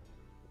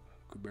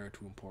 Kubera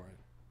too important.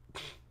 I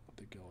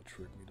think y'all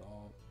trick me,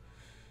 dog.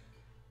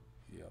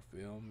 Yeah,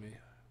 feel me.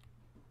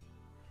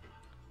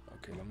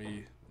 Okay, let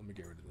me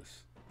get rid of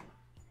this.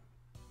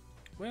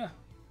 Well, yeah.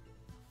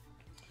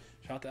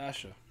 Shout out to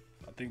Asha.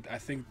 I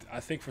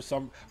think for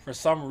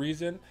some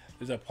reason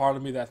there's a part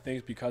of me that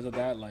thinks because of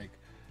that, like,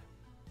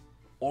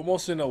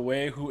 almost in a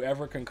way,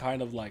 whoever can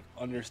kind of like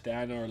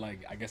understand or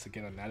like, I guess,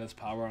 again, Ananta's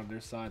power on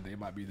their side, they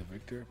might be the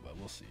victor. But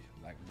we'll see.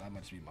 Like, that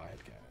might be my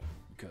headcanon.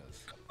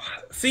 Because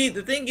see,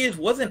 the thing is,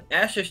 wasn't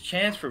Asha's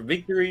chance for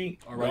victory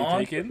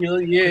already taken?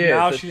 Yeah.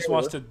 Now she just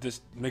wants to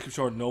just make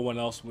sure no one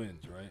else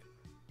wins, right?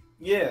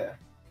 Yeah.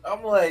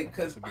 I'm like,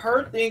 because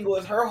her thing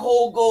was, her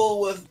whole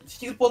goal was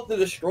she was supposed to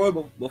destroy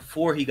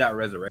before he got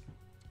resurrected.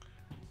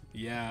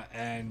 Yeah,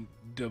 and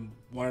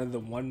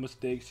one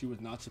mistake she was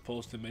not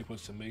supposed to make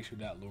was to make sure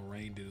that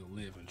Lorraine didn't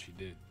live, and she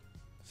did.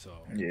 So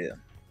yeah.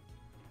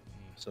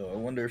 So I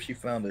wonder if she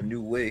found a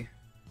new way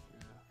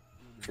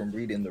from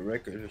reading the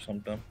records or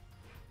something.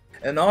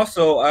 And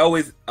also, I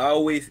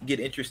always get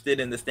interested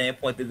in the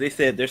standpoint that they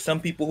said there's some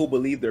people who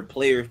believe they're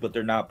players, but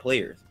they're not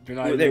players. You're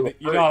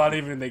not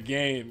even in the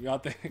game. Y'all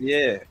think?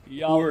 Yeah.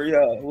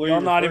 Y'all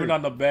not even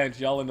on the bench.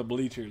 Y'all in the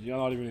bleachers.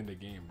 Y'all not even in the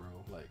game, bro.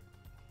 Like,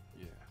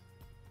 yeah.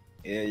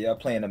 Yeah, y'all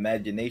playing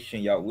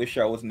imagination. Y'all wish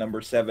y'all was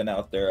number 7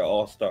 out there,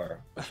 all-star.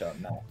 But y'all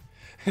not.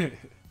 Yeah,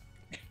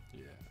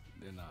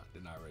 they're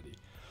not ready.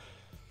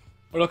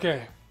 But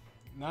okay,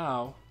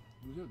 now.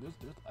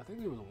 I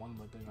think there was one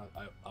more thing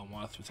I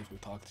want to specifically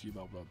talk to you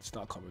about, but it's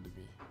not coming to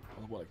me.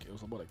 It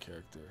was about a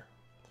character.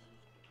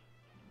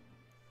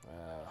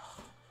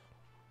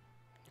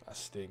 I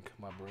stink.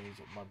 My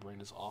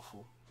brain is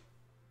awful.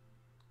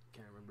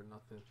 Can't remember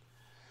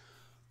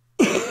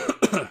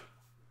nothing.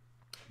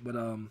 But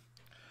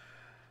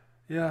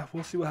yeah,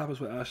 we'll see what happens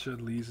with Asha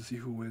and Lee's and see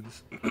who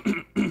wins.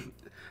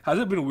 Has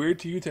it been weird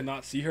to you to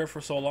not see her for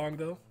so long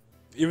though?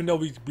 Even though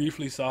we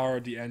briefly saw her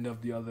at the end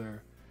of the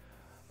other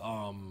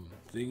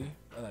thingy.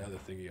 Not the other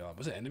thingy.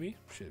 Was it Enemy?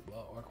 Shit,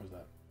 what arc was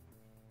that?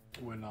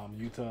 When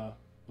Yuta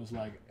was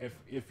like,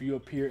 if you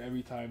appear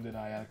every time that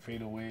I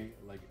fade away,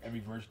 like every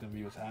version of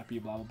me was happy,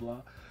 blah blah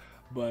blah.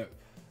 But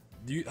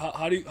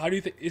how do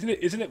you think?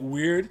 Isn't it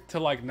weird to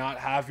like not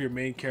have your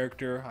main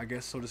character, I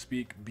guess so to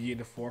speak, be in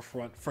the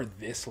forefront for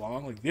this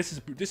long? Like this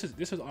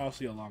is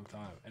honestly a long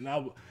time. And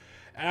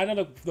I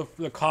know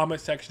the comment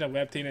section of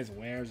Webtoon is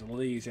wears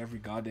leaves every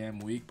goddamn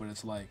week, but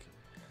it's like,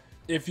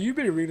 if you've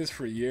been reading this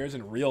for years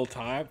in real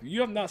time, you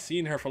have not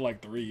seen her for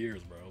like 3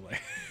 years, bro.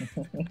 Like,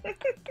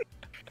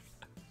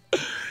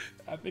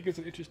 I think it's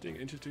an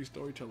interesting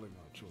storytelling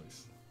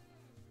choice.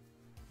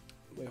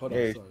 Wait, hold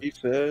on. Sorry. She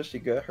says she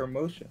got her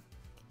motion.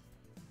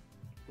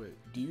 Wait,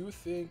 do you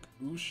think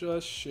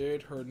Usha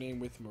shared her name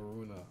with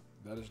Maruna?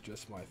 That is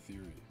just my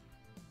theory.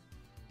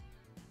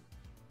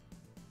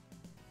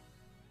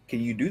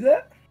 Can you do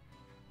that?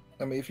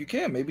 I mean, if you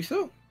can, maybe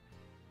so.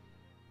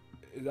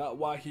 Is that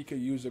why he could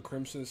use the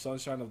Crimson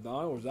Sunshine of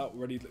Dawn? Or was that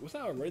already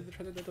the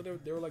trend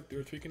that they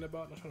were tweaking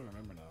about? I'm trying to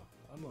remember now.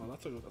 I don't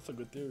know. That's a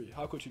good theory.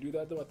 How could you do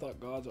that though? I thought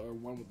gods are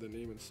one with their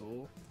name and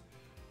soul.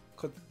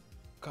 Kind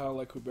of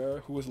like Kubera,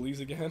 who was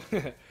Lee's again.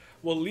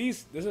 Well,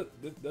 Lee's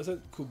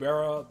doesn't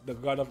Kubera, the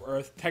god of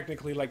Earth,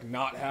 technically like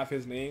not have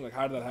his name? Like,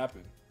 how did that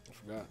happen? I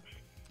forgot.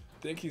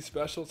 Think he's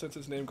special since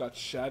his name got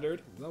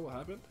shattered. Is that what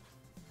happened?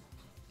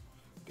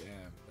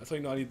 Damn.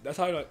 That's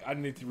how I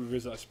need to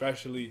revisit,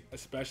 especially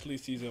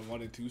season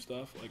 1 and 2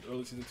 stuff, like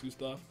early season 2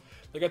 stuff.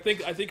 Like I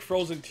think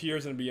Frozen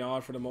Tears and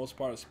Beyond for the most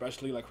part,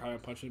 especially like Crime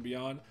and Punch and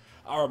Beyond,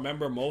 I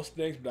remember most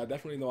things, but I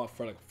definitely know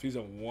for like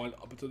season 1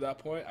 up until that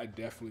point, I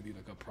definitely need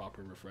like a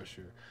proper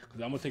refresher because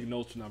I'm gonna take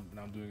notes when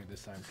I'm doing it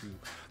this time too.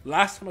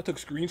 Last time I took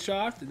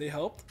screenshots and they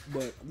helped,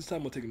 but this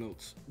time I'll take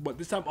notes. But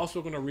this time I'm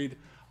also gonna read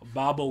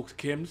Babo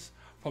Kim's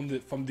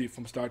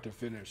from start to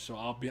finish, so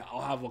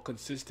I'll have a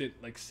consistent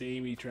like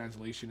samey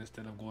translation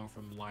instead of going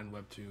from line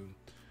webtoon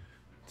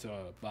to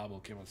Babo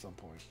Kim at some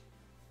point.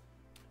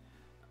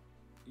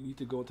 You need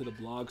to go into the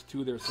blogs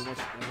too. There's so much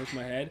that hurts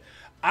my head.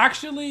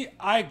 Actually,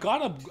 I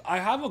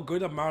have a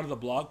good amount of the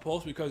blog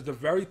posts because the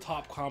very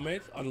top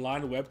comment on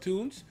line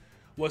webtoons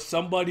was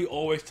somebody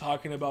always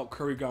talking about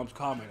Kurigom's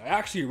comment. I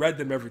actually read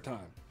them every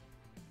time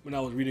when I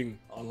was reading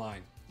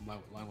online. My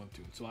line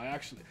webtoon. So I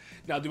actually,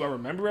 now do I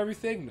remember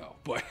everything? No,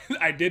 but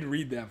I did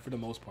read them for the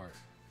most part.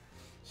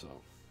 So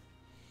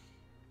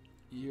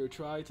you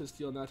tried to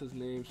steal Nata's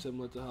name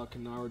similar to how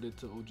Kanara did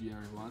to OG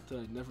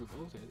Arimata.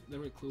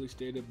 Never clearly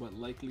stated, but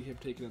likely him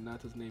taking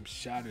Nata's name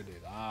shattered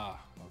it.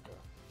 Okay.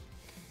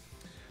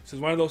 So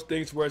it's one of those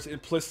things where it's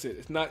implicit.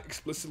 It's not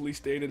explicitly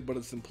stated, but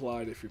it's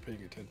implied if you're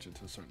paying attention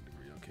to a certain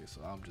degree. Okay, so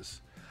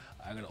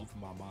I gotta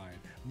open my mind.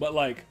 But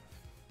like,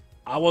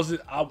 I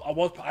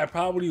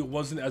probably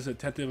wasn't as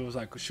attentive as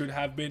I should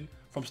have been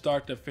from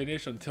start to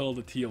finish until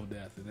the Tio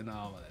death, and then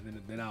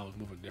I was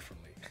moving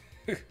differently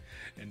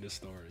in this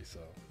story. So,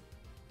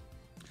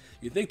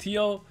 you think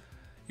Tio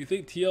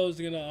is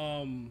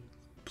gonna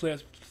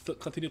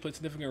continue to play a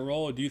significant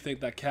role, or do you think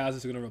that Kaz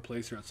is gonna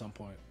replace her at some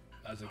point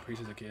as a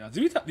Priestess of Chaos?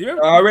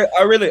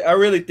 I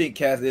really think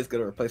Kaz is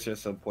gonna replace her at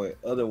some point.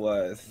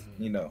 Otherwise,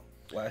 you know.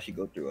 why she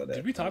go through all that?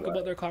 Did we talk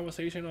about their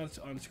conversation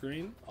on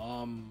screen?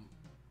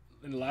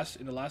 In the last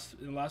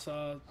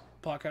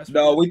podcast.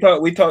 No,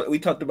 we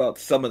talked about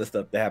some of the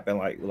stuff that happened.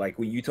 Like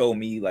when you told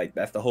me like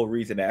that's the whole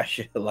reason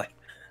Asha like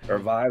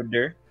revived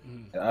her,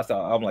 and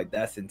I'm like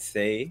that's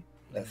insane.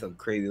 That's a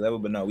crazy level.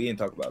 But no, we didn't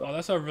talk about it. Oh,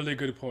 that's a really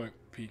good point,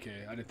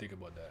 PK. I didn't think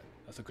about that.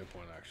 That's a good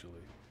point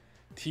actually.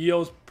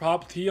 Tio's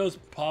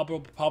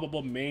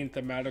probable main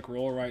thematic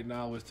role right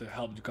now is to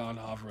help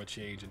Gandhavra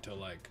change into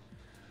like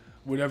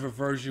whatever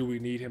version we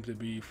need him to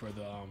be for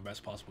the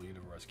best possible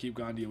universe. Keep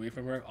Gandhi away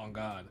from her. On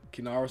God,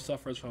 Kinara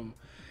suffers from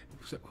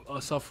is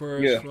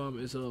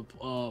a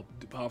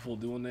powerful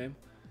dual name.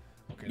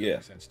 Okay, that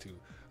makes sense too.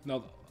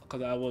 No,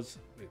 because I was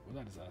what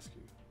did I just ask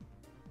you?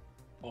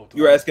 Oh,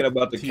 you were asking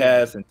about the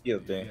cast and Tio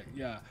thing.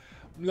 Yeah.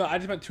 No, I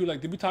just meant too.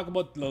 Like, did we talk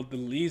about the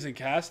leads and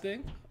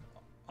casting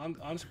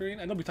on screen?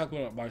 I know we talked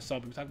about it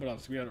myself, but we talked about it on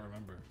screen. I don't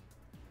remember.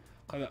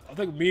 I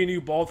think me and you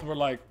both were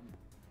like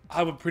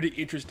have a pretty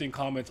interesting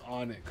comments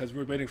on it because we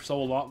were waiting for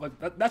so long.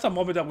 Like that's a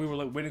moment that we were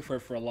like waiting for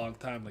a long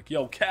time. Like,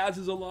 yo, Kaz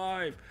is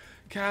alive.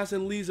 Kaz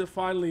and Lisa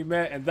finally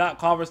met, and that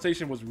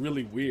conversation was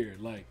really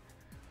weird. Like,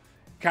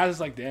 Kaz is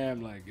like,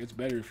 damn, like it's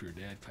better if you're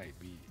dead type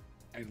beat.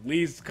 And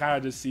Lee's kind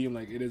of just seemed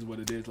like it is what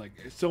it is. Like,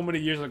 so many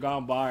years have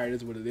gone by, it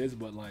is what it is.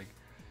 But like,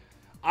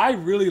 I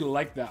really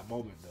like that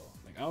moment though.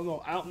 Like, I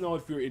don't know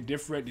if you're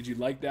indifferent. Did you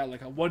like that?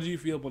 Like, what did you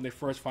feel when they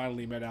first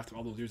finally met after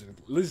all those years?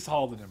 Liz is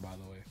taller than him, by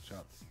the way.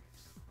 Shots.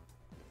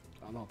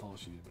 I don't know how tall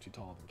she is, but she's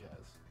taller than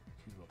Kaz.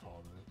 She's real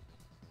taller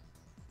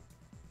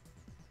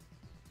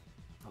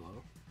than him.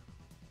 Hello?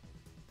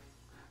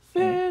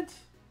 Vince!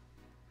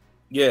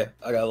 Yeah,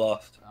 I got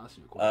lost.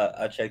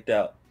 I checked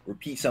out.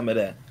 Repeat some of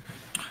that.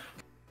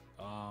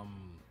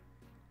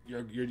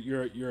 Your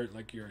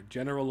like your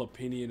general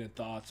opinion and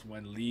thoughts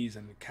when Lee's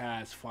and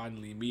Kaz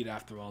finally meet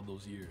after all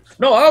those years.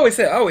 No, I always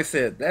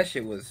said that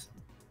shit was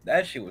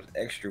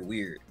extra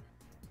weird.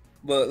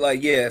 But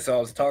like, yeah, so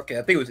I was talking.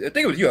 I think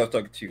it was you I was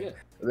talking to. Yeah.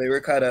 They were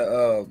kind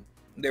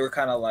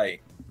of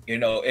like, you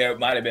know, it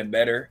might have been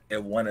better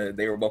if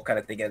they were both kind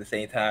of thinking at the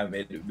same time.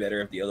 It'd be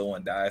better if the other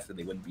one dies, so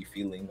they wouldn't be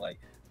feeling like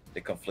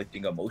the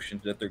conflicting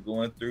emotions that they're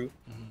going through.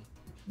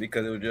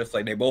 Because it was just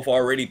like they both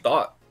already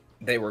thought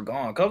they were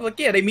gone. Cause I was like,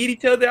 yeah, they meet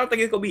each other. I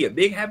think it's gonna be a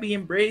big happy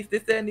embrace,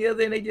 this, that, and the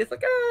other, and they just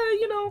like,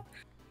 you know,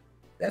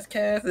 that's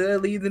Cass and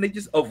that leads, and they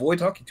just avoid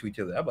talking to each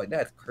other. I'm like,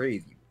 that's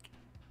crazy.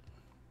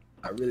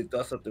 I really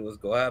thought something was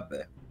gonna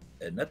happen,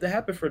 and nothing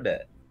happened for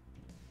that.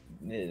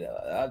 Yeah,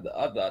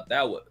 I thought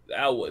that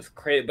was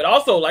crazy. But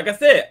also, like I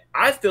said,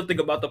 I still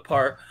think about the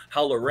part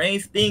how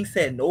Lorraine's thing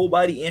said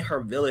nobody in her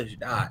village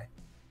died.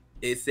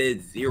 It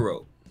said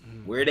 0.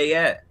 Where they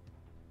at?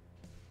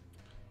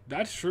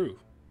 That's true.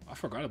 I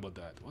forgot about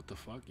that. What the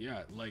fuck?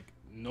 Yeah, like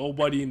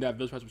nobody in that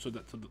village. So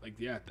like,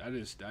 yeah, that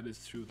is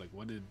true. Like,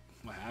 what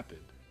happened?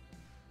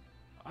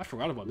 I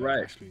forgot about that.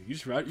 Right. Actually, you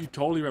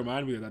totally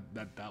reminded me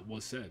that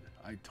was said.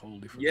 I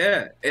totally forgot.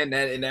 Yeah,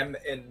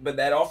 but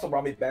that also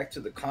brought me back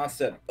to the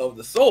concept of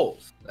the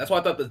souls. That's why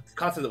I thought the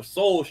concept of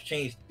souls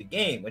changed the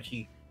game when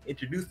she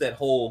introduced that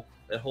whole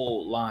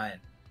line,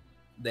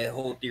 that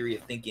whole theory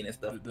of thinking and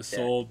stuff. The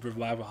soul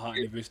revival hot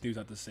and Vishnu's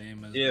not the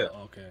same as. Yeah.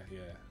 Okay. Yeah,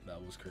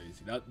 that was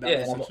crazy. That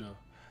was such a.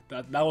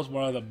 That was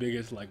one of the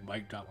biggest like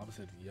mic drop. I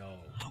said, yo.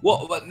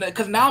 Well, but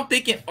because now I'm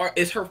thinking,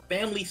 is her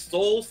family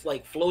souls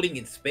like floating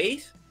in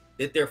space?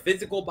 Did their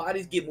physical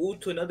bodies get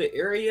moved to another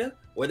area?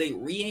 Were they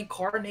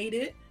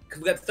reincarnated?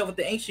 Because we got stuff with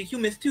the ancient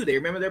humans too. They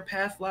remember their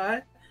past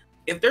lives.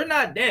 If they're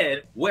not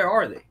dead, where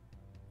are they?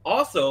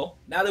 Also,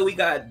 now that we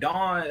got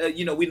Dawn,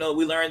 we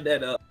learned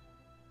that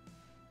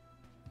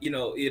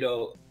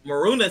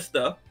Maruna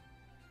stuff.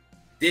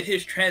 Did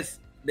his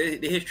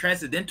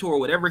transcendental or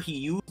whatever he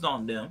used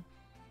on them?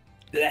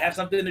 Did it have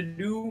something to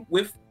do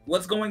with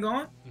what's going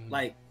on?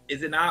 Like,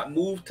 is it not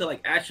moved to like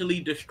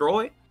actually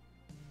destroy?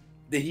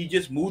 Did he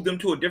just move them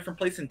to a different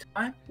place in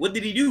time? What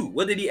did he do?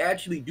 What did he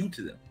actually do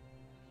to them?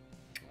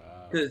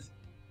 Because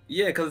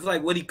it's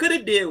like what he could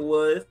have did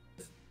was,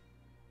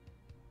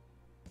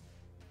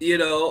 or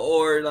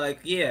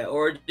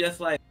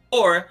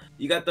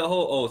you got the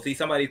whole, see,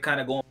 somebody's kind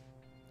of going.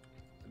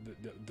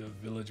 The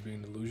village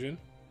being an illusion?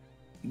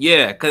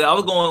 Yeah, because I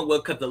was going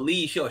with, because the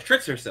lead, she always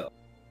tricks herself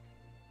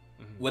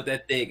with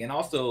that thing. And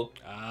also,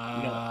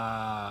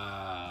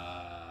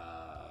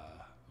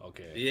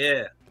 okay.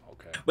 Yeah.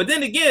 But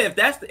then again,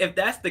 if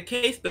that's the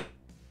case,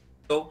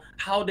 so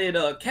how did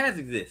Kaz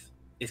exist?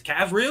 Is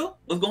Kaz real?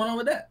 What's going on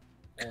with that?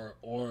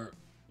 Or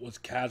was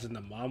Kaz and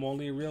the mom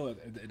only real?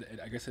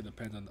 I guess it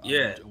depends on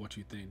what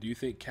you think. Do you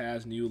think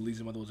Kaz knew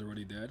Lisa's mother was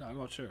already dead? I'm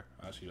not sure.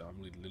 Actually,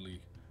 I'm literally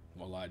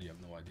gonna lie to you. I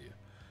have no idea.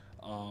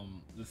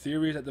 The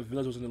theory is that the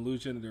village was an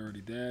illusion and they're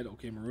already dead.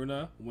 Okay,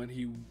 Maruna, when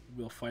he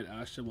will fight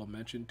Asha, will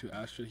mention to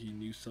Asha he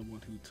knew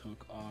someone who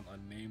took on a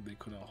name they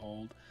couldn't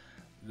hold.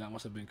 That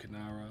must have been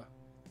Kanara.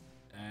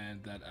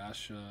 And that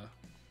Asha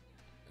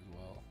as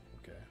well.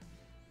 Okay.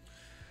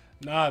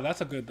 Nah, I'm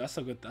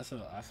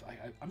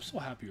so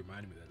happy you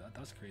reminded me of that.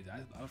 That's crazy. I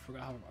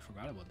forgot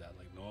about that.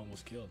 Like, no one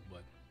was killed,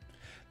 but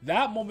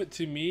that moment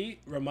to me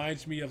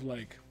reminds me of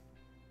like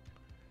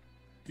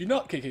You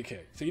know, KKK.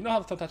 So you know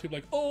how sometimes people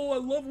are like, oh, I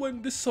love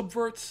when this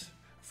subverts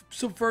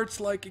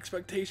like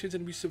expectations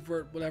and we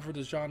subvert whatever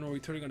the genre, we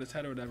turning on its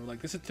head or whatever.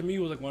 Like this is, to me,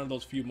 was like one of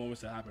those few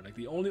moments that happened. Like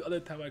the only other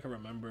time I can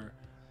remember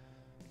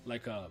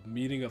like a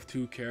meeting of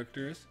two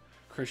characters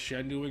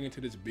crescendoing into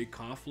this big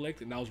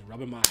conflict and I was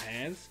rubbing my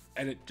hands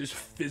and it just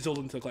fizzled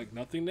into like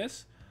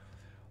nothingness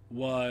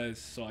was,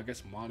 so I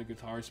guess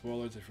Monogatari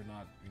spoilers if you're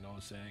not, you know what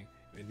I'm saying.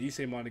 And these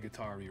say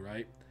Monogatari,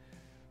 right?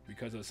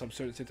 Because of some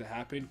certain thing that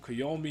happened,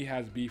 Koyomi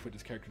has beef with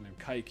this character named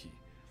Kaiki.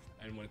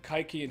 And when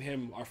Kaiki and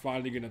him are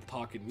finally gonna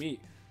talk and meet,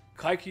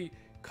 Kaiki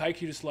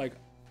just like,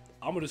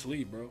 I'm gonna just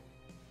leave, bro.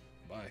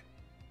 Bye.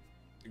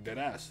 Like, dead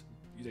ass.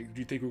 He's like,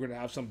 do you think we're gonna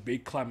have some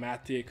big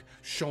climatic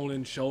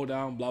shonen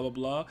showdown, blah blah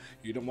blah?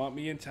 You don't want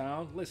me in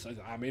town? Listen,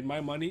 I made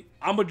my money.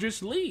 I'ma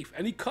just leave.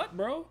 And he cut,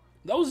 bro.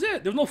 That was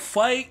it. There was no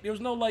fight. There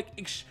was no like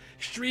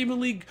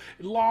extremely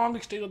long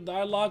exchange of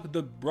dialogue.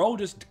 The bro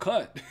just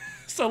cut.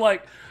 So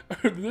like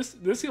this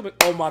like,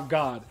 oh my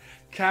god,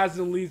 Kaz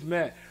and Lee's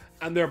met,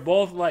 and they're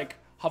both like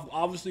have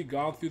obviously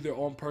gone through their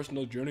own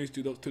personal journeys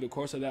to the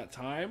course of that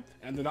time,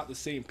 and they're not the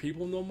same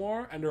people no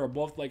more. And they're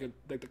both like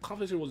the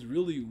conversation was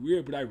really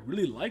weird, but I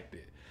really liked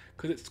it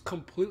because it's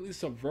completely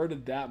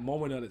subverted that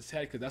moment on its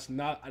head. Because that's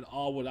not at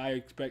all what I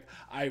expect.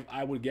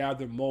 I would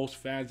gather most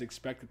fans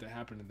expected to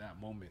happen in that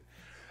moment.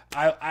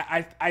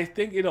 I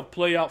think it'll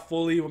play out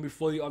fully when we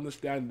fully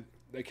understand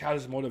like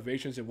Kaz's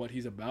motivations and what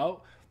he's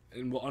about,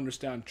 and we'll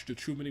understand the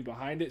true meaning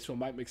behind it. So it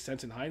might make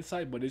sense in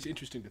hindsight, but it's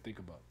interesting to think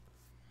about.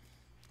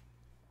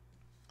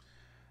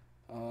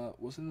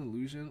 Was an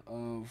illusion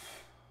of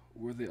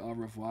where they all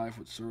revive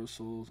with Sura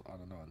souls. I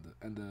don't know.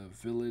 And the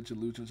village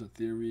illusions a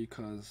theory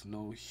because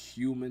no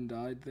human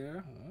died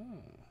there. Oh,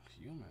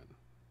 human.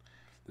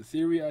 The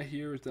theory I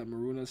hear is that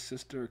Maruna's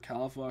sister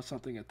Kalva or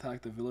something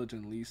attacked the village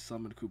and Lee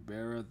summoned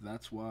Kubera.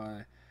 That's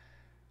why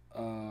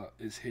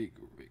is hate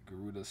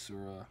Garuda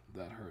Sura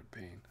that hurt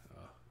pain.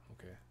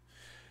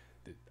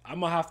 Okay.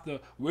 I'm gonna have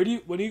to.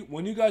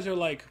 When you guys are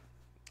like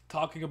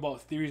talking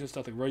about theories and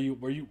stuff, like where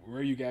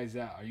are you guys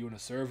at? Are you in a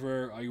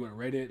server? Are you on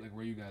Reddit? Like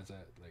where are you guys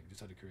at? Like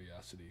just out of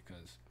curiosity,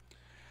 because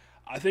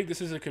I think this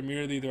is a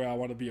community that I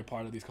want to be a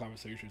part of these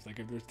conversations. Like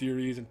if there's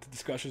theories and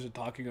discussions and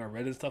talking on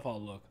Reddit stuff,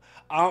 I'll look.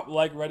 I don't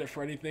like Reddit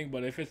for anything,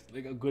 but if it's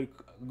like a good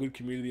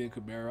community in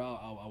Kubera,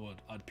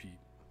 I'd peep.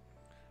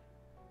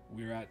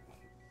 We're at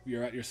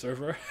your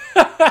server.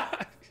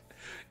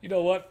 You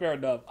know what? Fair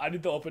enough. I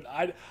need to open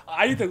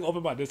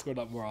my Discord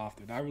up more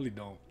often. I really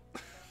don't.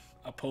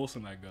 I post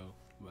when I go.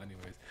 But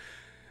anyways,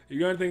 you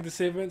got anything to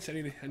say, Vince?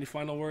 Any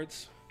final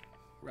words?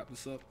 Wrap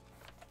this up.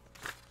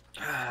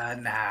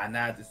 Nah,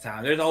 not this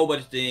time. There's a whole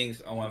bunch of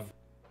things I want.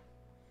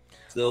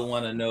 Still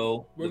want to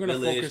know. We're gonna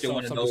focus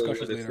on some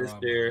discussions later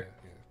on.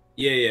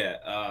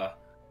 Yeah.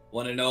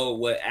 Want to know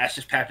what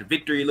Ash's path to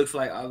victory looks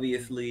like?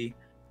 Obviously.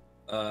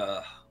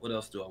 What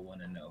else do I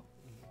want to know?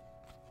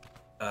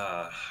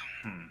 I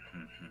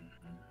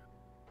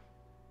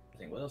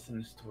think what else in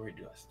the story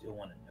do I still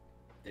want to know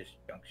at this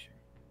juncture?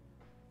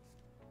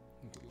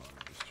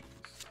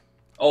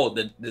 Oh,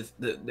 does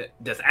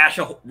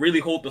Asha really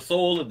hold the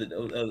soul of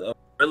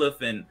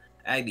Brilith and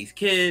Agni's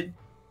kid?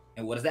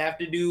 And what does that have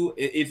to do?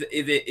 Is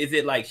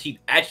it like she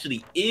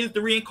actually is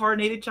the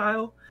reincarnated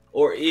child,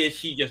 or is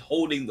she just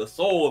holding the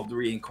soul of the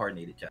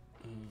reincarnated child?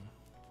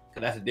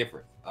 Because that's a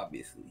difference,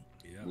 obviously.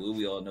 Yeah.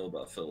 We all know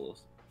about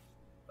souls.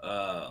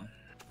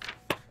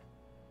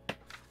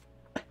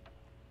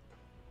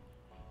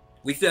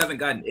 We still haven't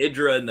gotten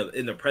Idra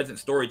in the present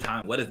story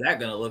time. What is that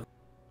gonna look?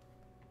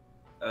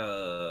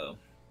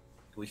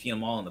 We've seen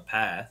them all in the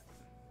past.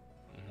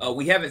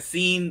 We haven't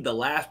seen the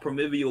last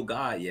primordial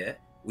god yet.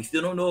 We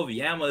still don't know if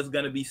Yama is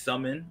going to be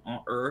summoned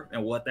on Earth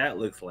and what that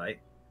looks like.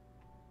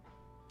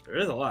 There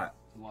is a lot.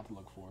 There's a lot to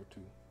look forward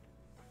to.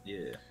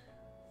 Yeah.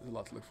 There's a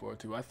lot to look forward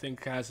to. I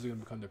think Kaz is going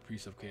to become the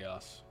priest of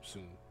chaos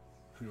soon.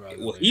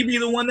 Will he be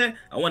the one that...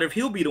 I wonder if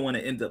he'll be the one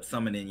that ends up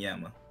summoning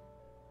Yama.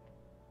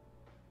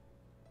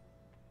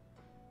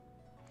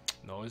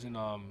 No, isn't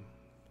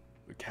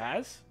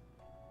Kaz?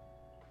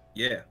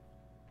 Yeah.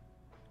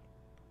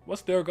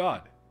 What's their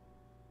god?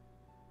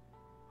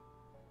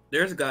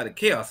 There's a god of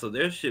chaos, so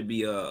there should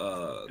be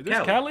a Is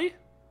this Kali?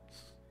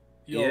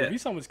 Yo, yeah. If he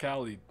summons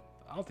Kali,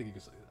 I don't think he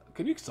can.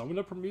 Can you summon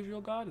a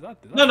primordial god? Is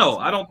that no,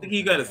 I don't think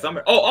he got a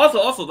summon. Oh,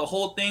 also the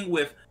whole thing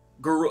with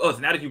Garuda. Oh, so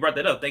now that you brought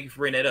that up, thank you for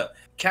bringing that up.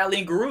 Kali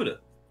and Garuda.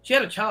 She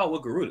had a child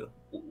with Garuda.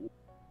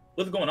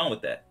 What's going on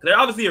with that? There's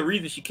obviously a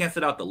reason she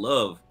canceled out the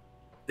love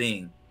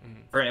thing,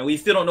 and we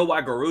still don't know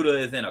why Garuda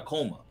is in a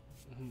coma.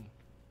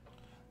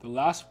 The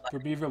last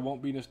primordial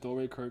won't be in the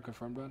story. Kurt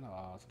confirmed that.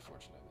 Oh, that's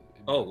unfortunate.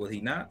 Oh, was he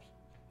not?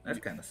 That's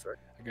kind of sick.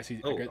 I guess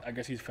he's. I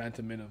guess he's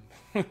Phantom in him.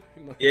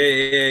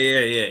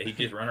 Yeah. He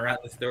just run around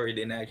the story,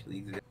 didn't actually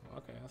exist.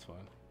 Okay, that's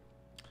fine.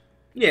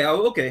 Yeah.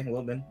 Okay.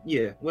 Well then,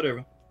 yeah.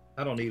 Whatever.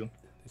 I don't need him.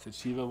 They said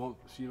Shiva won't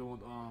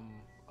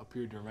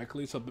appear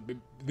directly, so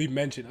they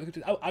mentioned.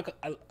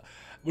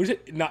 What is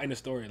it? Not in the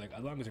story. Like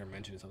as long as they're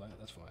mentioned, so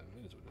that's fine.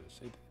 It is what it is.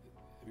 It'd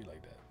be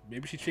like that.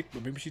 Maybe she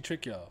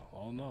tricked y'all.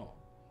 I don't know.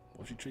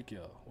 What if she trick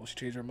y'all? What if she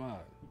change her mind?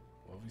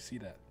 What if we see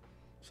that?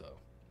 So,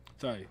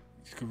 sorry,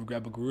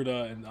 grab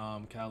Garuda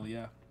and Kali,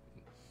 yeah.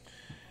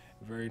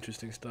 Very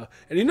interesting stuff.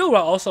 And you know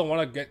what? I also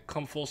want to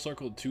come full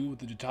circle too with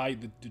the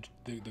Jatayu,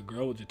 the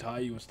girl with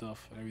Jatayu and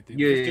stuff and everything.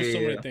 Yeah, There's just so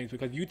many yeah. things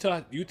because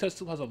Utah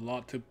still has a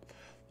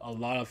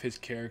lot of his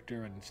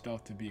character and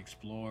stuff to be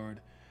explored.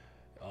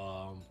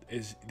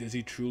 Does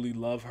he truly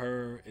love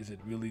her? Is it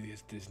really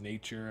his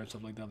nature and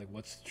stuff like that? Like,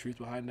 what's the truth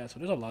behind that? So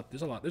there's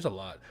a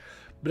lot.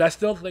 But I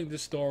still think the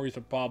stories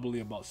are probably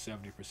about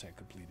 70%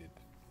 completed.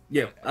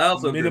 Yeah, I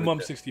also agree minimum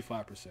with that. 65%,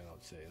 I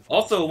would say.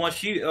 Also,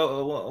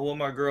 when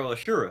my girl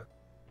Ashura,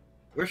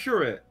 where's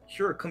Shura at?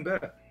 Shura, come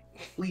back,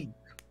 please.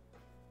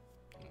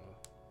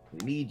 We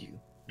need you.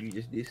 You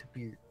just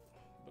disappeared.